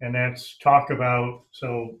do. And that's talk about,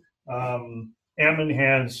 Ammon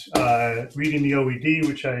has Reading the OED,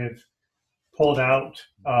 which I have pulled out,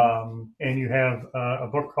 and you have a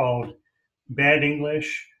book called Bad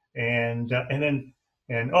English,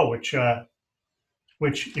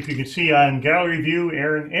 which if you can see on gallery view,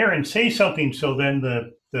 Aaron, say something so then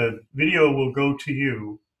the video will go to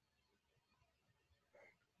you.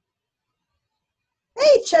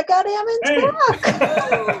 Hey, check out Ammon's book.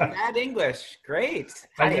 Bad English, great.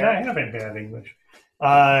 I haven't Bad English.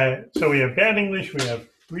 So we have Bad English, we have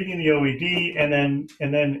Reading the OED, and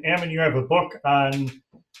then Ammon, you have a book on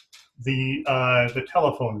the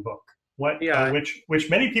telephone book. Which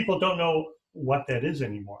many people don't know what that is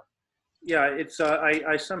anymore. Yeah, it's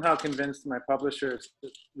I somehow convinced my publishers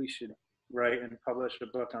that we should write and publish a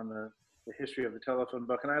book on the history of the telephone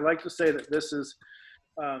book, and I like to say that this is.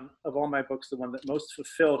 Of all my books, the one that most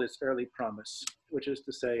fulfilled its early promise, which is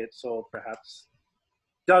to say it sold perhaps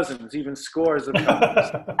dozens, even scores of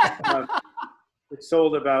copies. It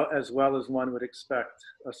sold about as well as one would expect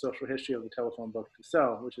a social history of the telephone book to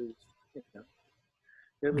sell, which is,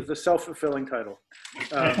 it was a self-fulfilling title.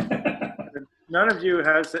 None of you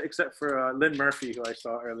has, except for Lynn Murphy, who I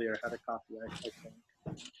saw earlier, had a copy, I think.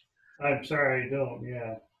 I'm sorry, I don't,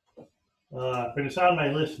 yeah. But it's on my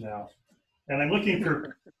list now. And I'm looking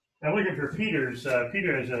for Peter's.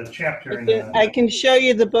 Peter has a chapter in. I can show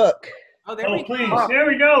you the book. Oh, there we please! go. There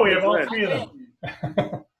we go. We have all three of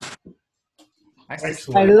them.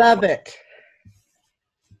 Excellent. I love it.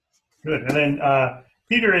 Good. And then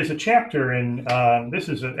Peter is a chapter in. This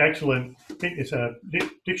is an excellent. It's a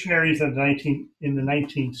dictionaries in the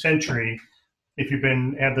 19th century. If you've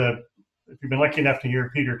been lucky enough to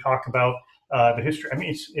hear Peter talk about the history, I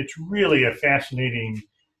mean, it's really a fascinating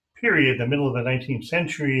period, the middle of the 19th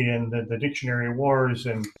century, and the dictionary wars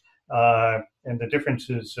and the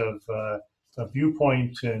differences of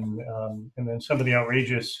viewpoint and then some of the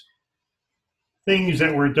outrageous things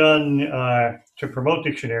that were done to promote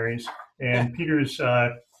dictionaries. And Peter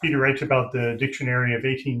writes about the dictionary of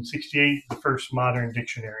 1868, the first modern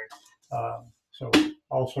dictionary. So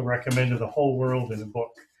also recommend to the whole world in the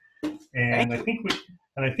book. And I think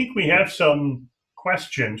we have some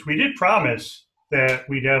questions. We did promise that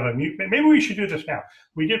we'd have maybe we should do this now.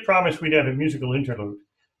 We did promise we'd have a musical interlude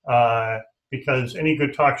because any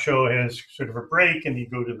good talk show has sort of a break and you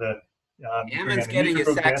go to the Ammon's getting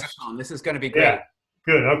his saxophone. This is going to be great. Yeah,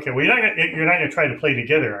 good. Okay. Well, you're not going to try to play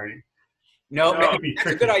together, are you? No, that's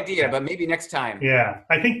a good idea, but maybe next time. Yeah,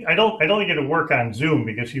 I don't think it'll work on Zoom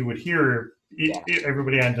because you would hear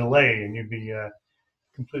everybody on delay and you'd be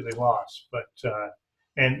completely lost. But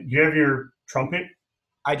and do you have your trumpet?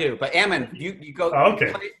 I do, but Ammon, you go. Oh,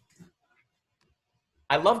 okay.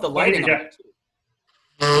 I love the lighting.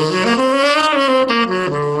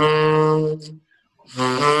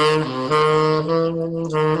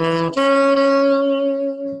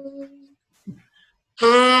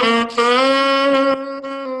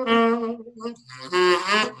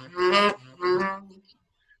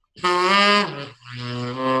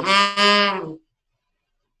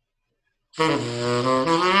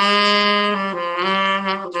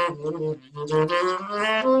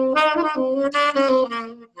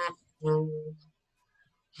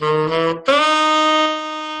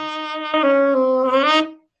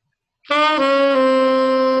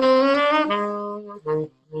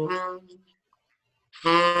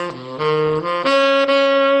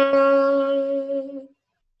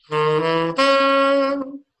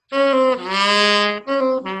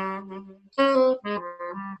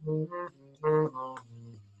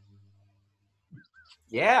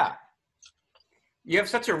 Yeah. You have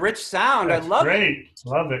such a rich sound. That's I love it. great.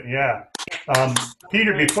 Love it. Yeah.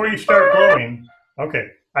 Peter, before you start blowing, okay,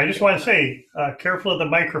 I just want to say, careful of the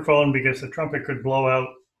microphone because the trumpet could blow out.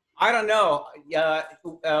 I don't know.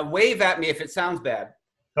 Wave at me if it sounds bad.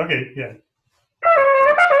 Okay, yeah.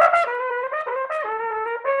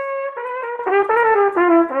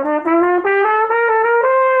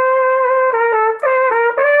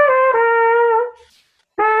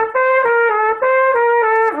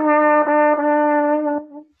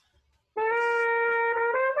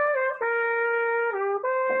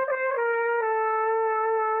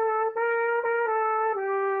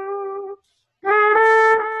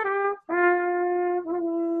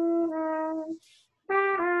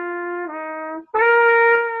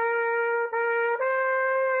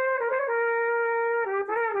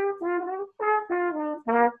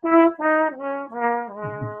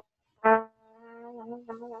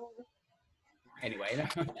 Anyway.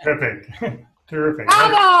 Terrific. Terrific.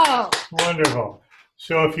 Bravo! Wonderful.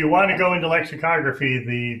 So if you want to go into lexicography,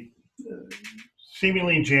 the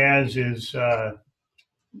seemingly jazz is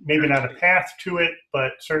maybe not a path to it,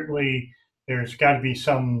 but certainly there's got to be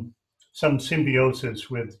some symbiosis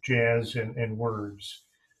with jazz and words.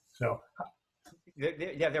 So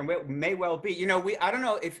Yeah, there may well be. You know, I don't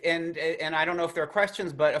know if, and I don't know if there are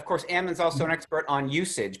questions, but of course, Ammon's also an expert on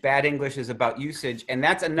usage. Bad English is about usage, and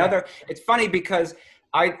that's another. Yeah. It's funny because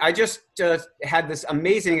I just had this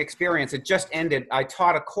amazing experience. It just ended. I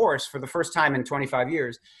taught a course for the first time in 25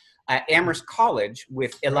 years at Amherst College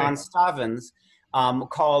with Ilan Stavins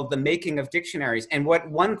called "The Making of Dictionaries." And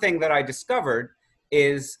one thing that I discovered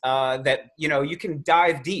is that you can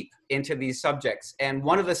dive deep into these subjects, and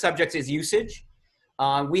one of the subjects is usage.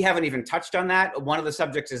 We haven't even touched on that. One of the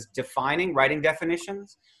subjects is writing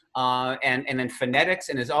definitions, and then phonetics,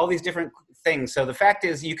 and there's all these different things. So the fact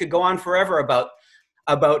is, you could go on forever about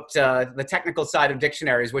the technical side of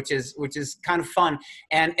dictionaries, which is kind of fun.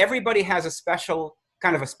 And everybody has a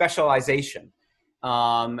specialization.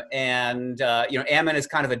 Ammon is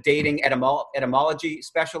kind of a dating etymology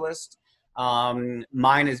specialist.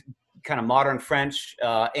 Mine is kind of modern French,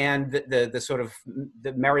 and the sort of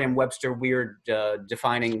the Merriam-Webster weird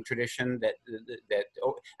defining tradition that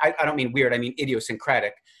I don't mean weird, I mean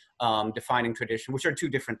idiosyncratic defining tradition, which are two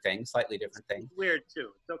different things, slightly different things. It's weird too.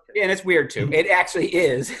 It's okay. And it's weird too. It actually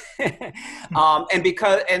is.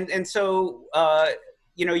 So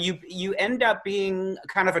you end up being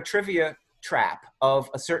kind of a trivia trap of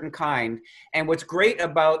a certain kind. And what's great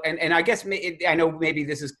about, and I guess I know maybe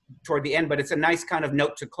this is toward the end, but it's a nice kind of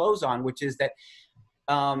note to close on, which is that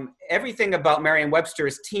everything about Merriam-Webster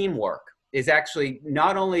is teamwork, is actually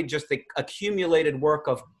not only just the accumulated work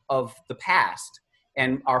of the past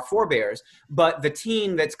and our forebears, but the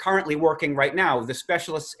team that's currently working right now, the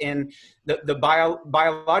specialists in the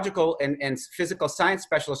biological and physical science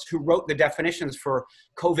specialists who wrote the definitions for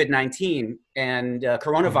COVID-19 and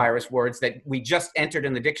coronavirus words that we just entered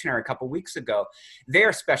in the dictionary a couple weeks ago.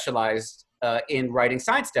 They're specialized in writing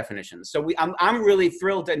science definitions. So I'm really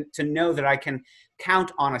thrilled to know that I can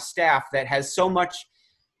count on a staff that has so much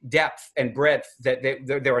depth and breadth that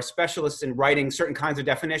there are specialists in writing certain kinds of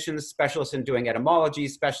definitions, specialists in doing etymology,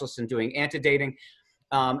 specialists in doing antedating.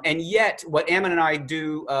 And yet what Ammon and I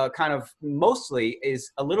do kind of mostly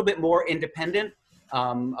is a little bit more independent.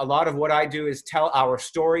 A lot of what I do is tell our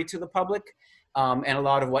story to the public. And a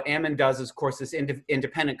lot of what Ammon does is, of course, this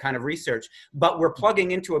independent kind of research. But we're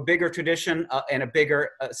plugging into a bigger tradition and a bigger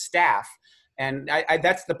staff. And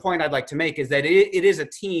that's the point I'd like to make, is that it is a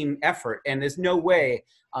team effort. And there's no way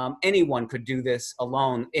anyone could do this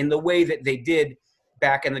alone in the way that they did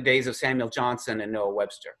back in the days of Samuel Johnson and Noah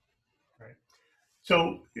Webster. Right.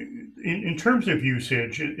 So in terms of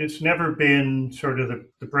usage, it's never been sort of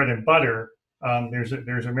the bread and butter. There's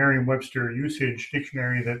a Merriam-Webster usage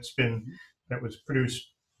dictionary that was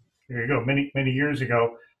produced, there you go, many years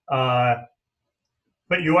ago.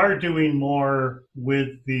 But you are doing more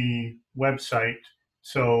with the website,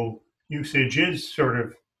 so usage is sort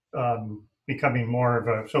of becoming more of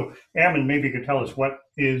a. So Ammon, maybe you could tell us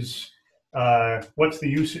what's the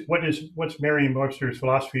usage? What's Merriam-Webster's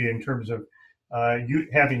philosophy in terms of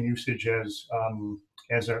having usage as a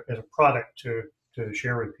product to to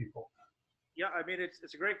share with people? Yeah, I mean,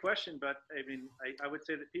 it's a great question, but I mean, I would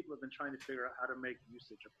say that people have been trying to figure out how to make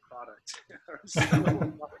usage a product for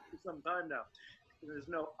some time now.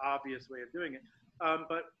 There's no obvious way of doing it.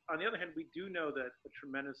 But on the other hand, we do know that a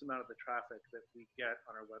tremendous amount of the traffic that we get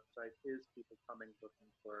on our website is people coming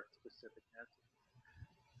looking for specific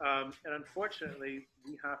answers. And unfortunately,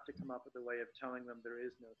 we have to come up with a way of telling them there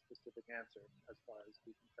is no specific answer as far as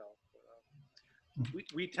we can tell.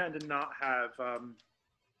 We tend to not have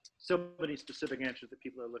so many specific answers that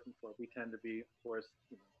people are looking for. We tend to be, of course,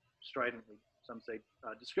 stridently, some say,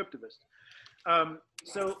 descriptivist.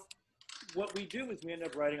 So what we do is we end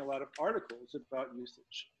up writing a lot of articles about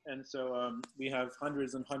usage. And so we have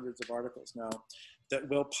hundreds and hundreds of articles now that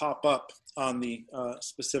will pop up on the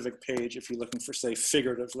specific page if you're looking for, say,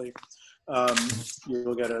 figuratively.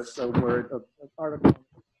 You'll get a word, an article.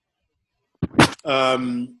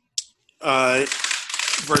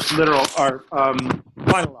 Versus literal are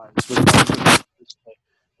finalized,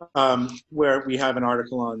 where we have an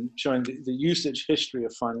article on showing the usage history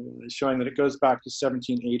of finalized, showing that it goes back to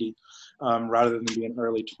 1780 rather than be an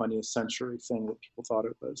early 20th century thing that people thought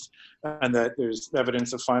it was, and that there's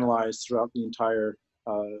evidence of finalized throughout the entire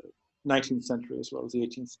 19th century as well as the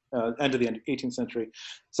 18th, end of the 18th century.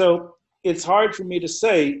 So it's hard for me to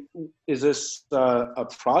say, is this a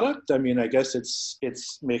product? I mean, I guess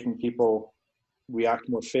it's making people react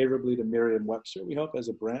more favorably to Merriam-Webster, we hope, as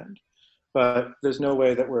a brand. But there's no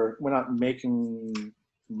way that we're not making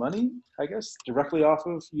money, I guess, directly off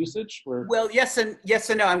of usage. Well, yes and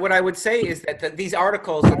no. And what I would say is that these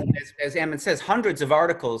articles, as Ammon says, hundreds of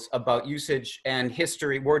articles about usage and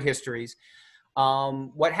history, word histories.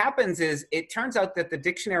 What happens is it turns out that the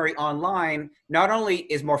dictionary online not only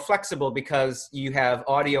is more flexible because you have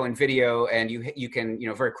audio and video and you can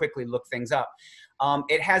very quickly look things up.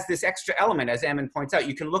 It has this extra element, as Ammon points out.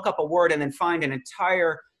 You can look up a word and then find an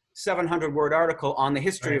entire 700-word article on the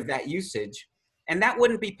history of that usage. And that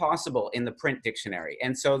wouldn't be possible in the print dictionary.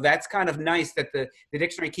 And so that's kind of nice that the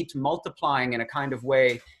dictionary keeps multiplying in a kind of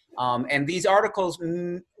way. And these articles,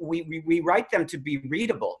 we write them to be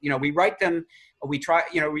readable. We write them, we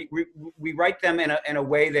write them in a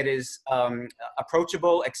way that is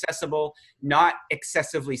approachable, accessible, not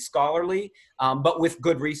excessively scholarly, but with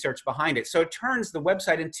good research behind it. So it turns the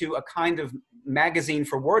website into a kind of magazine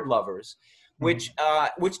for word lovers, which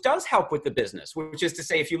does help with the business, which is to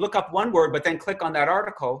say, if you look up one word, but then click on that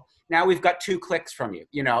article, now we've got 2 clicks from you,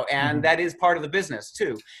 and that is part of the business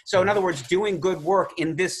too. So in other words, doing good work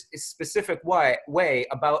in this specific way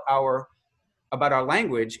about our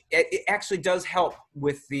language, it actually does help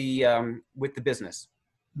with the business.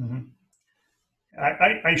 Mm-hmm.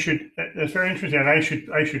 I should, that's very interesting. And I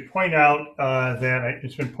should point out that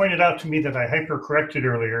it's been pointed out to me that I hyper-corrected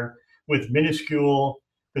earlier with minuscule,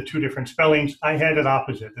 the 2 different spellings. I had it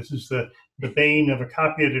opposite. This is the bane of a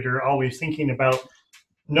copy editor, always thinking about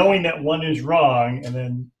knowing that one is wrong and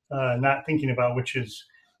then not thinking about which is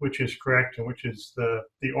correct and which is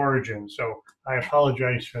the origin. So I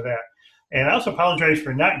apologize for that. And I also apologize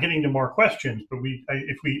for not getting to more questions, but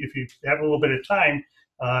if you have a little bit of time,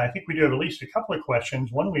 I think we do have at least a couple of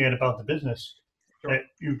questions. One we had about the business that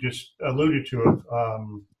you just alluded to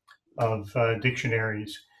of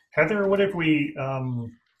dictionaries. Heather, what have we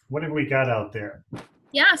got out there?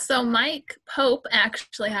 Yeah, so Mike Pope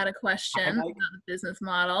actually had a question about the business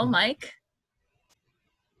model. Mike?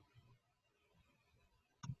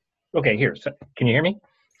 Okay, here. So, can you hear me?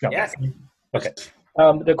 No. Yes. Okay.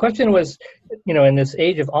 The question was, in this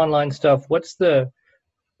age of online stuff, what's the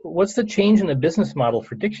change in the business model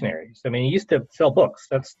for dictionaries? I mean, you used to sell books.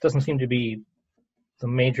 That doesn't seem to be the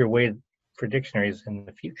major way for dictionaries in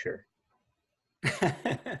the future.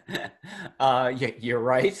 Yeah, you're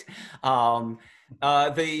right.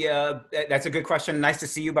 That's a good question. Nice to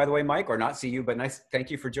see you, by the way, Mike, or not see you, but nice. Thank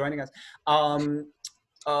you for joining us. No,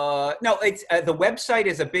 it's the website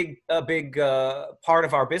is a big part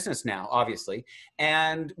of our business now, obviously,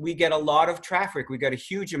 and we get a lot of traffic. We get a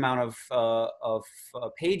huge amount of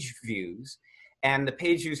page views, and the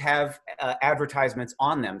page views have advertisements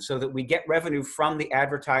on them, so that we get revenue from the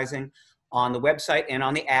advertising on the website and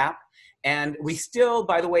on the app. And we still,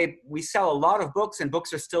 by the way, we sell a lot of books, and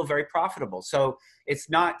books are still very profitable. So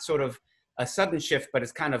it's not sort of a sudden shift, but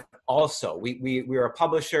it's kind of also. We're a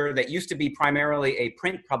publisher that used to be primarily a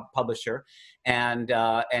print publisher, and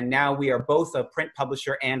now we are both a print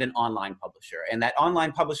publisher and an online publisher. And that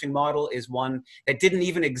online publishing model is one that didn't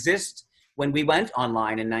even exist when we went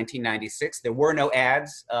online in 1996. There were no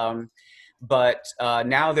ads. but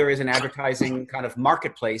now there is an advertising kind of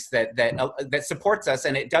marketplace that supports us,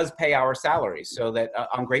 and it does pay our salaries. So that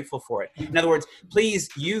I'm grateful for it. In other words, please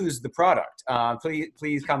use the product.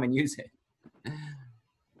 Please come and use it.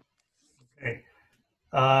 Okay.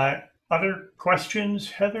 Other questions,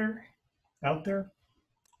 Heather, out there?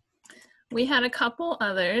 We had a couple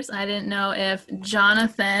others. I didn't know if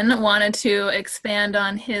Jonathan wanted to expand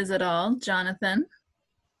on his at all. Jonathan?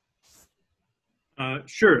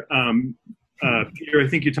 Sure. Peter, I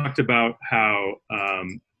think you talked about how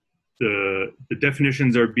the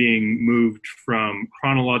definitions are being moved from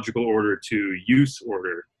chronological order to use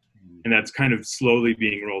order, and that's kind of slowly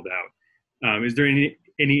being rolled out. Is there any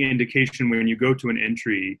indication when you go to an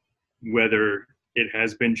entry whether it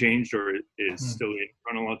has been changed or it is still in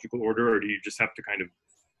chronological order, or do you just have to kind of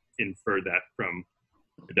infer that from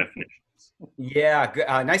the definitions?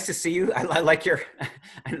 Yeah, nice to see you. I like your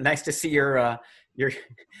nice to see your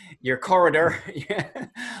corridor.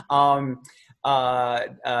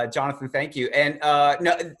 Jonathan, thank you. And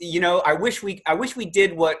no, you know, I wish we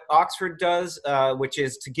did what Oxford does, which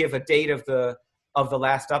is to give a date of the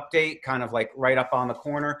last update, kind of like right up on the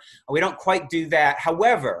corner. We don't quite do that.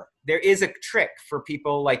 However, there is a trick for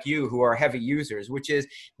people like you who are heavy users, which is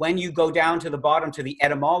when you go down to the bottom to the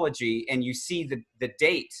etymology and you see the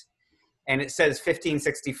date and it says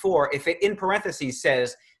 1564, if it in parentheses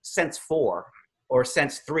says since 4 or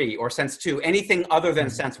since 3 or since 2, anything other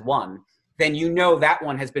than since 1, then you know that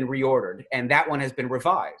one has been reordered and that one has been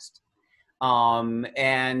revised.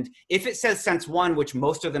 And if it says since 1, which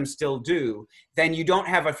most of them still do, then you don't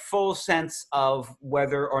have a full sense of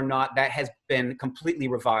whether or not that has been completely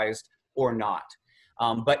revised or not.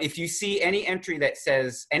 But if you see any entry that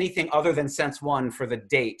says anything other than since 1 for the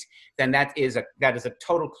date, then that is a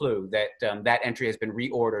total clue that that entry has been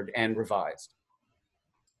reordered and revised.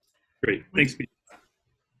 Great, thanks, Pete.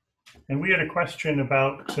 And we had a question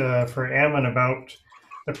about for Ammon about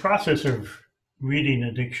the process of reading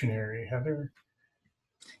a dictionary. Heather?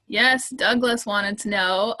 Yes, Douglas wanted to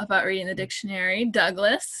know about reading the dictionary.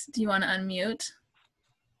 Douglas, do you want to unmute?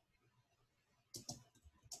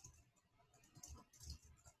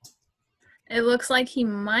 It looks like he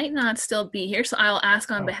might not still be here, so I'll ask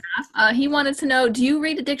on behalf. He wanted to know, do you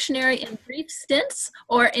read a dictionary in brief stints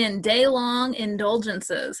or in day-long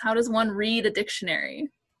indulgences? How does one read a dictionary?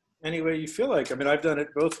 Any way you feel like. I mean, I've done it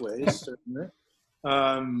both ways, certainly.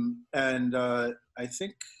 And I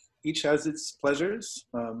think each has its pleasures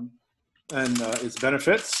and its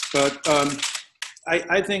benefits. But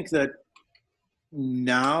I think that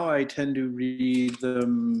now I tend to read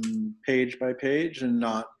them page by page and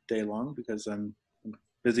not day long because I'm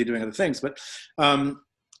busy doing other things. But one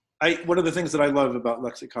of the things that I love about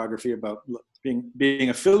lexicography, about being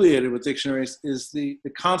affiliated with dictionaries, is the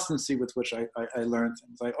constancy with which I learn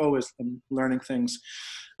things. I always am learning things.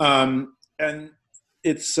 And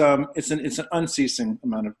it's an unceasing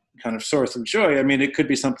amount of kind of source of joy. I mean, it could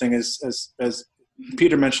be something as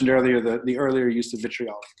Peter mentioned earlier, the earlier use of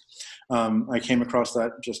vitriolic. I came across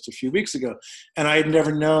that just a few weeks ago, and I had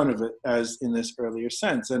never known of it as in this earlier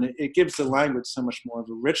sense. And it gives the language so much more of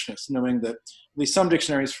a richness, knowing that at least some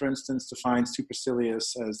dictionaries, for instance, define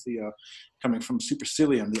supercilious as the coming from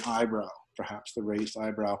supercilium, the eyebrow, perhaps the raised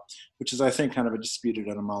eyebrow, which is, I think, kind of a disputed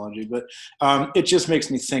etymology. But it just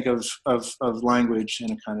makes me think of language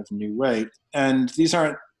in a kind of new way. And these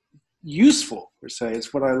aren't useful, per se.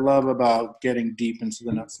 It's what I love about getting deep into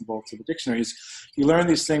the nuts and bolts of the dictionaries. You learn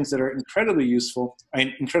these things that are incredibly useful,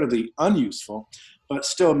 incredibly unuseful, but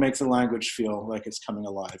still make the language feel like it's coming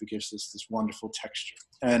alive. It gives this wonderful texture.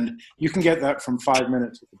 And you can get that from 5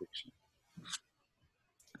 minutes with the dictionary.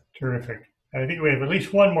 Terrific. I think we have at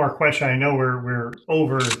least one more question. I know we're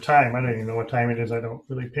over time. I don't even know what time it is. I don't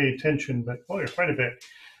really pay attention, but there's quite a bit.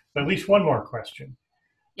 But at least one more question.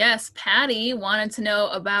 Yes, Patty wanted to know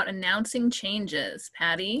about announcing changes.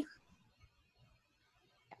 Patty?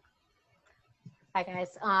 Hi,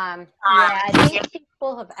 guys. Yeah, I think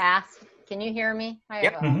people have asked. Can you hear me?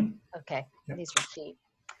 Yep. Okay, Yep. these are cheap.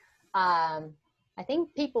 I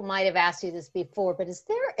think people might have asked you this before, but is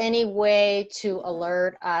there any way to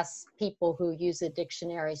alert us people who use a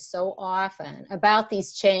dictionary so often about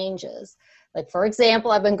these changes? Like, for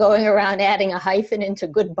example, I've been going around adding a hyphen into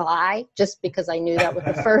goodbye just because I knew that was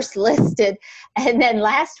the first listed. And then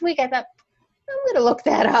last week I thought, I'm going to look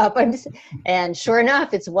that up. And sure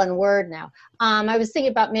enough, it's one word now. I was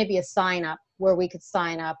thinking about maybe a sign up where we could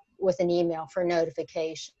sign up with an email for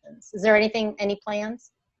notifications. Is there any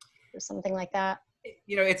plans or something like that?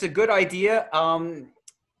 You know, it's a good idea.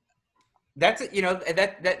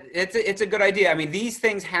 It's a good idea. I mean, these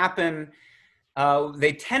things happen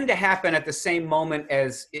They tend to happen at the same moment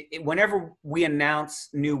as whenever we announce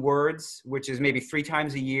new words, which is maybe 3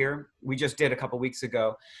 times a year. We just did a couple weeks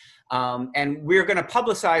ago. And we're going to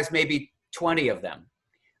publicize maybe 20 of them.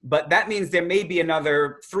 But that means there may be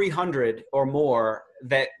another 300 or more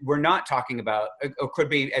that we're not talking about, or could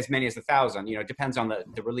be as many as 1,000, you know, it depends on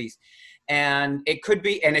the release. And it could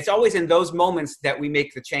be, and it's always in those moments that we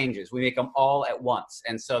make the changes. We make them all at once.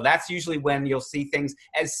 And so that's usually when you'll see things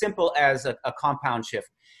as simple as a compound shift.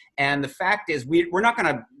 And the fact is, we're not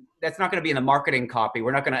going to, that's not going to be in the marketing copy.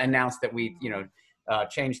 We're not going to announce that we, you know,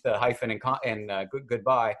 changed the hyphen and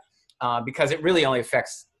goodbye, because it really only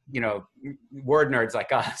affects, you know, word nerds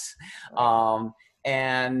like us. So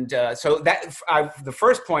that the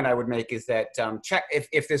first point I would make is that check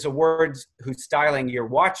if there's a word whose styling you're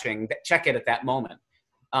watching, check it at that moment,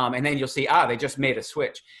 and then you'll see they just made a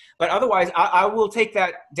switch. But otherwise, I will take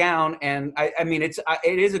that down, and I mean it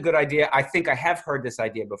is a good idea. I think I have heard this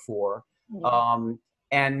idea before,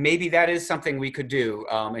 and maybe that is something we could do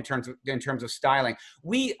in terms of styling.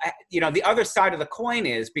 We, you know, the other side of the coin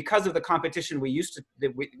is because of the competition we used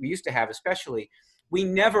to have, especially. We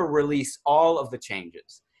never release all of the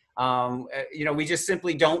changes. You know, we just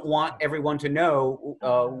simply don't want everyone to know,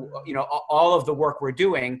 you know, all of the work we're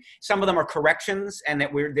doing. Some of them are corrections, and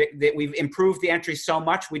that we've improved the entry so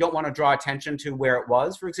much we don't want to draw attention to where it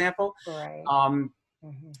was, for example. Right.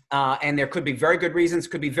 And there could be very good reasons,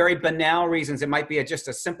 could be very banal reasons. It might be just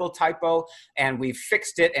a simple typo, and we've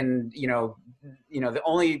fixed it, and you know,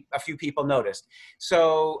 only a few people noticed.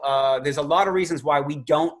 So there's a lot of reasons why we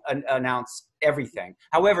don't announce everything.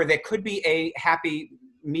 However, there could be a happy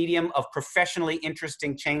medium of professionally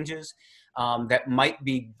interesting changes that might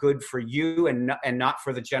be good for you and not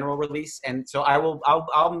for the general release. And so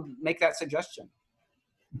I'll make that suggestion.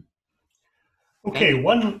 Okay,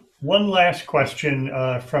 one last question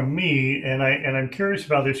from me, and I'm curious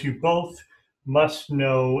about this. You both must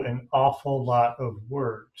know an awful lot of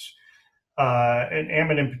words, and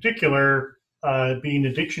Ammon in particular, being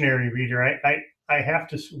a dictionary reader, I have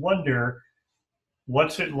to wonder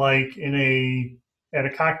what's it like at a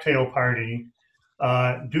cocktail party.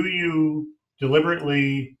 Do you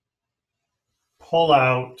deliberately pull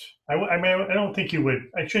out? I mean, I don't think you would.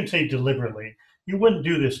 I shouldn't say deliberately. You wouldn't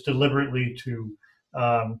do this deliberately to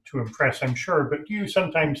impress, I'm sure, but do you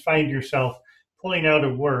sometimes find yourself pulling out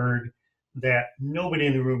a word that nobody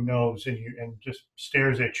in the room knows and just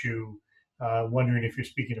stares at you, wondering if you're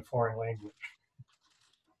speaking a foreign language?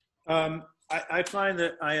 I find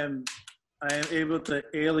that I am able to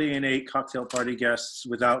alienate cocktail party guests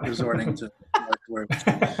without resorting to words.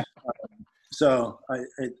 So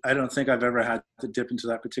I don't think I've ever had to dip into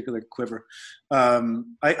that particular quiver.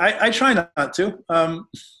 I try not to,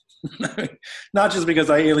 not just because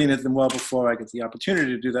I alienate them well before I get the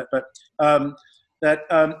opportunity to do that, but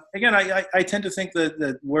again, I tend to think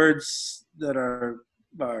that words that are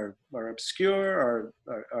obscure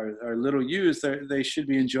are little used. They should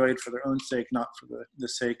be enjoyed for their own sake, not for the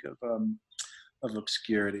sake of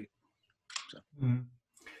obscurity. So. Mm.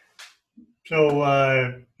 So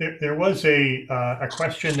there was a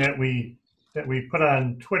question that we put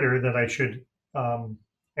on Twitter that I should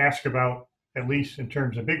ask about, at least in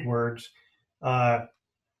terms of big words. There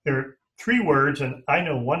are 3 words, and I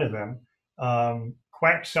know one of them: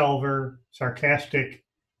 quacksalver, sarcastic,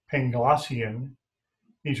 Panglossian.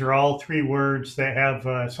 These are all 3 words that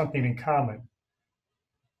have something in common.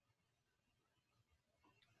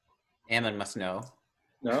 Ammon must know.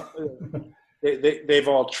 No. They've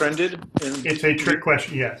all trended. It's a trick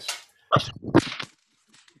question, yes.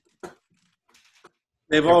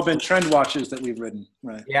 They've all been trend watches that we've written,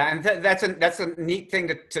 right? Yeah, and that's a neat thing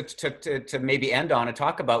to maybe end on and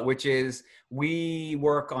talk about, which is we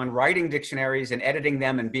work on writing dictionaries and editing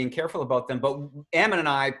them and being careful about them. But Ammon and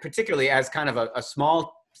I, particularly as kind of a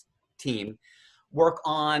small team, work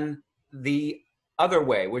on the other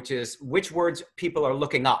way, which is which words people are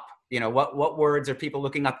looking up. You know, what words are people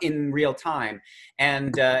looking up in real time?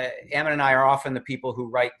 And Ammon and I are often the people who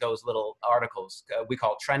write those little articles. We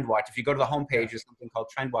call it Trend Watch. If you go to the homepage, there's something called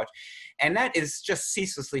Trend Watch. And that is just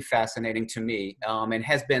ceaselessly fascinating to me, and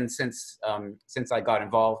has been since I got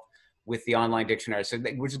involved with the online dictionary, so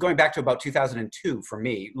which is going back to about 2002 for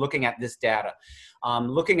me, looking at this data,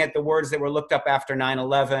 looking at the words that were looked up after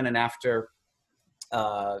 9/11 and after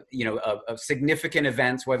you know, of significant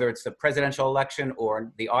events, whether it's the presidential election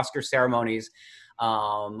or the Oscar ceremonies,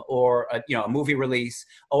 or you know, a movie release,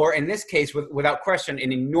 or in this case, without question,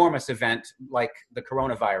 an enormous event like the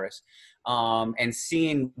coronavirus, and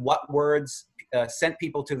seeing what words sent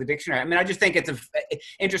people to the dictionary. I mean, I just think it's an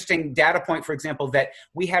interesting data point, for example, that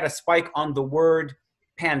we had a spike on the word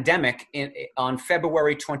pandemic on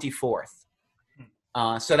February 24th.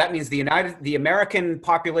 So that means the American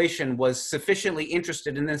population was sufficiently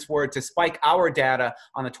interested in this word to spike our data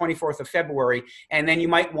on the 24th of February. And then you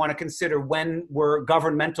might want to consider when were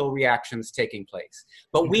governmental reactions taking place.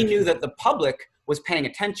 But we knew that the public was paying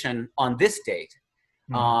attention on this date.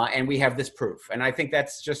 And we have this proof. And I think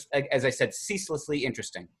that's just, as I said, ceaselessly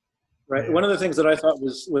interesting. Right. One of the things that I thought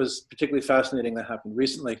was particularly fascinating that happened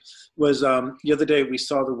recently was the other day we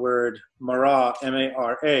saw the word Mara,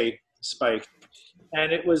 M-A-R-A, spike.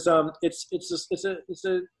 And it was it's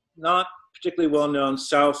a not particularly well-known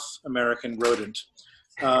South American rodent,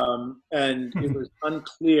 and it was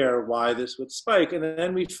unclear why this would spike. And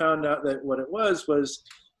then we found out that what it was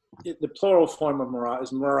the plural form of Mara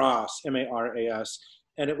is Maras, M-A-R-A-S,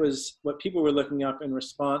 and it was what people were looking up in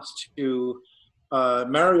response to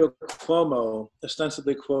Mario Cuomo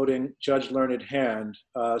ostensibly quoting Judge Learned Hand,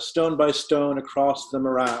 "Stone by stone across the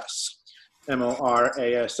morass,"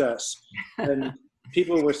 M-O-R-A-S-S, and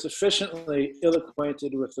people were sufficiently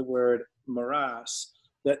ill-acquainted with the word morass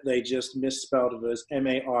that they just misspelled it as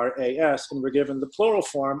M-A-R-A-S and were given the plural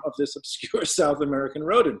form of this obscure South American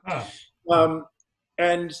rodent.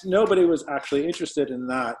 And nobody was actually interested in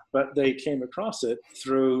that, but they came across it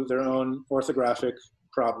through their own orthographic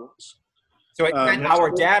problems. So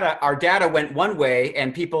our data went one way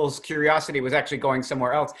and people's curiosity was actually going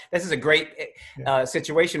somewhere else. This is a great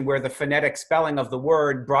situation where the phonetic spelling of the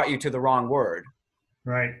word brought you to the wrong word.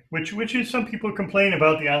 Right, which is some people complain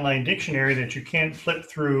about the online dictionary that you can't flip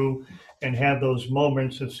through and have those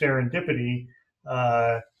moments of serendipity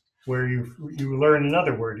where you learn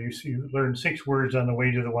another word. You learn 6 words on the way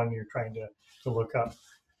to the one you're trying to look up.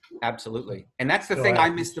 Absolutely, and that's the thing I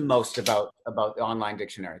miss the most about the online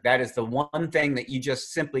dictionary. That is the one thing that you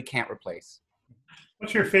just simply can't replace.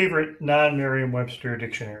 What's your favorite non-Merriam-Webster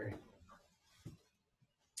dictionary?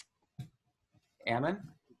 Ammon?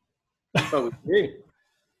 Oh, me.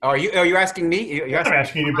 Are you asking me? I'm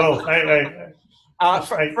asking you both.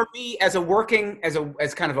 For me, as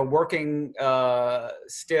kind of a working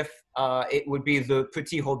stiff, it would be the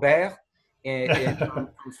Petit Robert from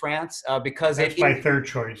France because that's my third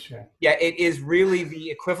choice. Yeah, it is really the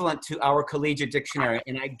equivalent to our collegiate dictionary,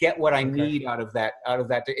 and I get what I need out of that.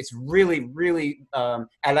 It's really, really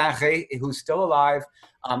Alain Rey, who's still alive,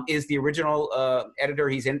 is the original editor.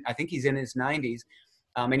 I think he's in his 90s.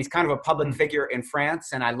 And he's kind of a public figure in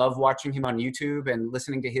France, and I love watching him on YouTube and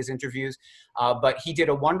listening to his interviews. But he did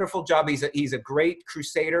a wonderful job. He's a great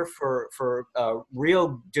crusader for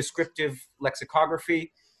real descriptive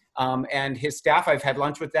lexicography. And his staff, I've had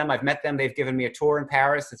lunch with them. I've met them. They've given me a tour in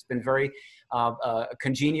Paris. It's been very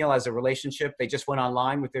congenial as a relationship. They just went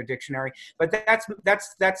online with their dictionary. But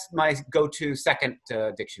that's my go-to second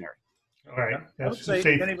dictionary. All right, that's a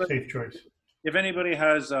safe choice. If anybody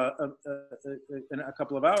has a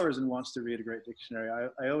couple of hours and wants to read a great dictionary,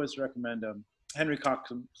 I always recommend Henry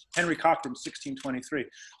Cockrum's 1623,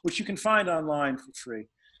 which you can find online for free.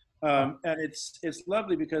 And it's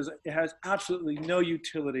lovely because it has absolutely no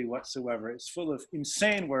utility whatsoever. It's full of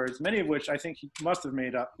insane words, many of which I think he must have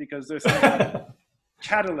made up because they're things like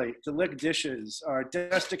catellate, to lick dishes, or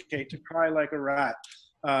desticate, to cry like a rat,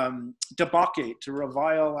 debauchate, to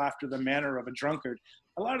revile after the manner of a drunkard.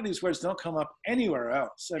 A lot of these words don't come up anywhere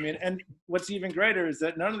else. I mean, and what's even greater is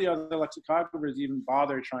that none of the other lexicographers even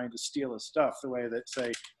bother trying to steal his stuff the way that,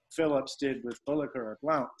 say, Phillips did with Bullock or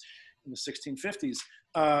Blount in the 1650s.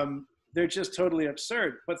 They're just totally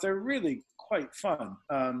absurd, but they're really quite fun.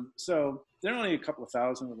 So there are only a couple of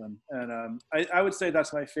thousand of them. And I would say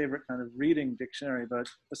that's my favorite kind of reading dictionary. But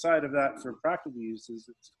aside of that, for practical uses,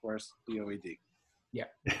 it's, of course, the OED. Yeah.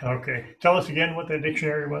 Okay. Tell us again what the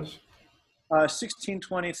dictionary was.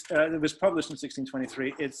 1620. It was published in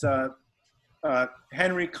 1623. It's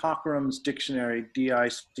Henry Cockrum's Dictionary,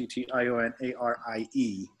 Dictionarie.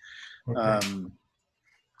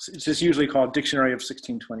 It's just usually called Dictionary of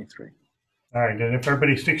 1623. All right, and if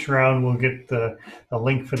everybody sticks around, we'll get the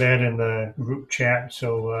link for that in the group chat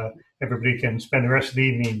so everybody can spend the rest of the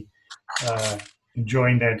evening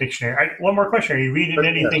enjoying that dictionary. One more question. Are you reading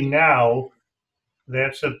anything now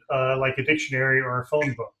that's like a dictionary or a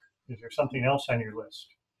phone book? Is there something else on your list?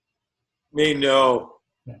 Me, no.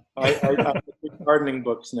 Yeah. I read gardening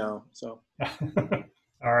books now. So.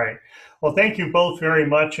 All right. Well, thank you both very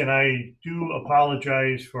much, and I do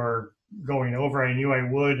apologize for going over. I knew I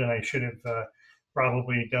would, and I should have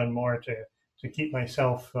probably done more to keep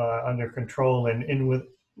myself under control and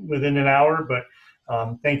within an hour. But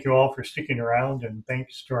thank you all for sticking around, and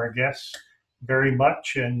thanks to our guests very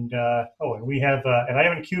much. And and we have, and I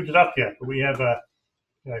haven't queued it up yet, but we have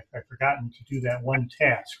I've forgotten to do that one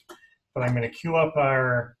task. but I'm going to queue up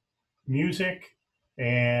our music,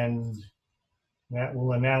 and that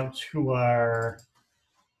will announce who our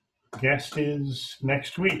guest is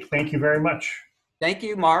next week. Thank you very much. Thank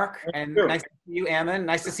you, Mark, and you. nice to see you, Ammon.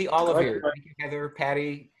 Nice to see all of you. Likewise. Thank you, Heather,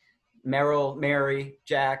 Patty, Merrill, Mary,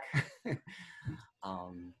 Jack,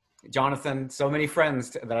 Jonathan. So many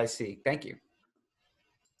friends that I see. Thank you.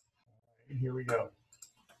 Here we go.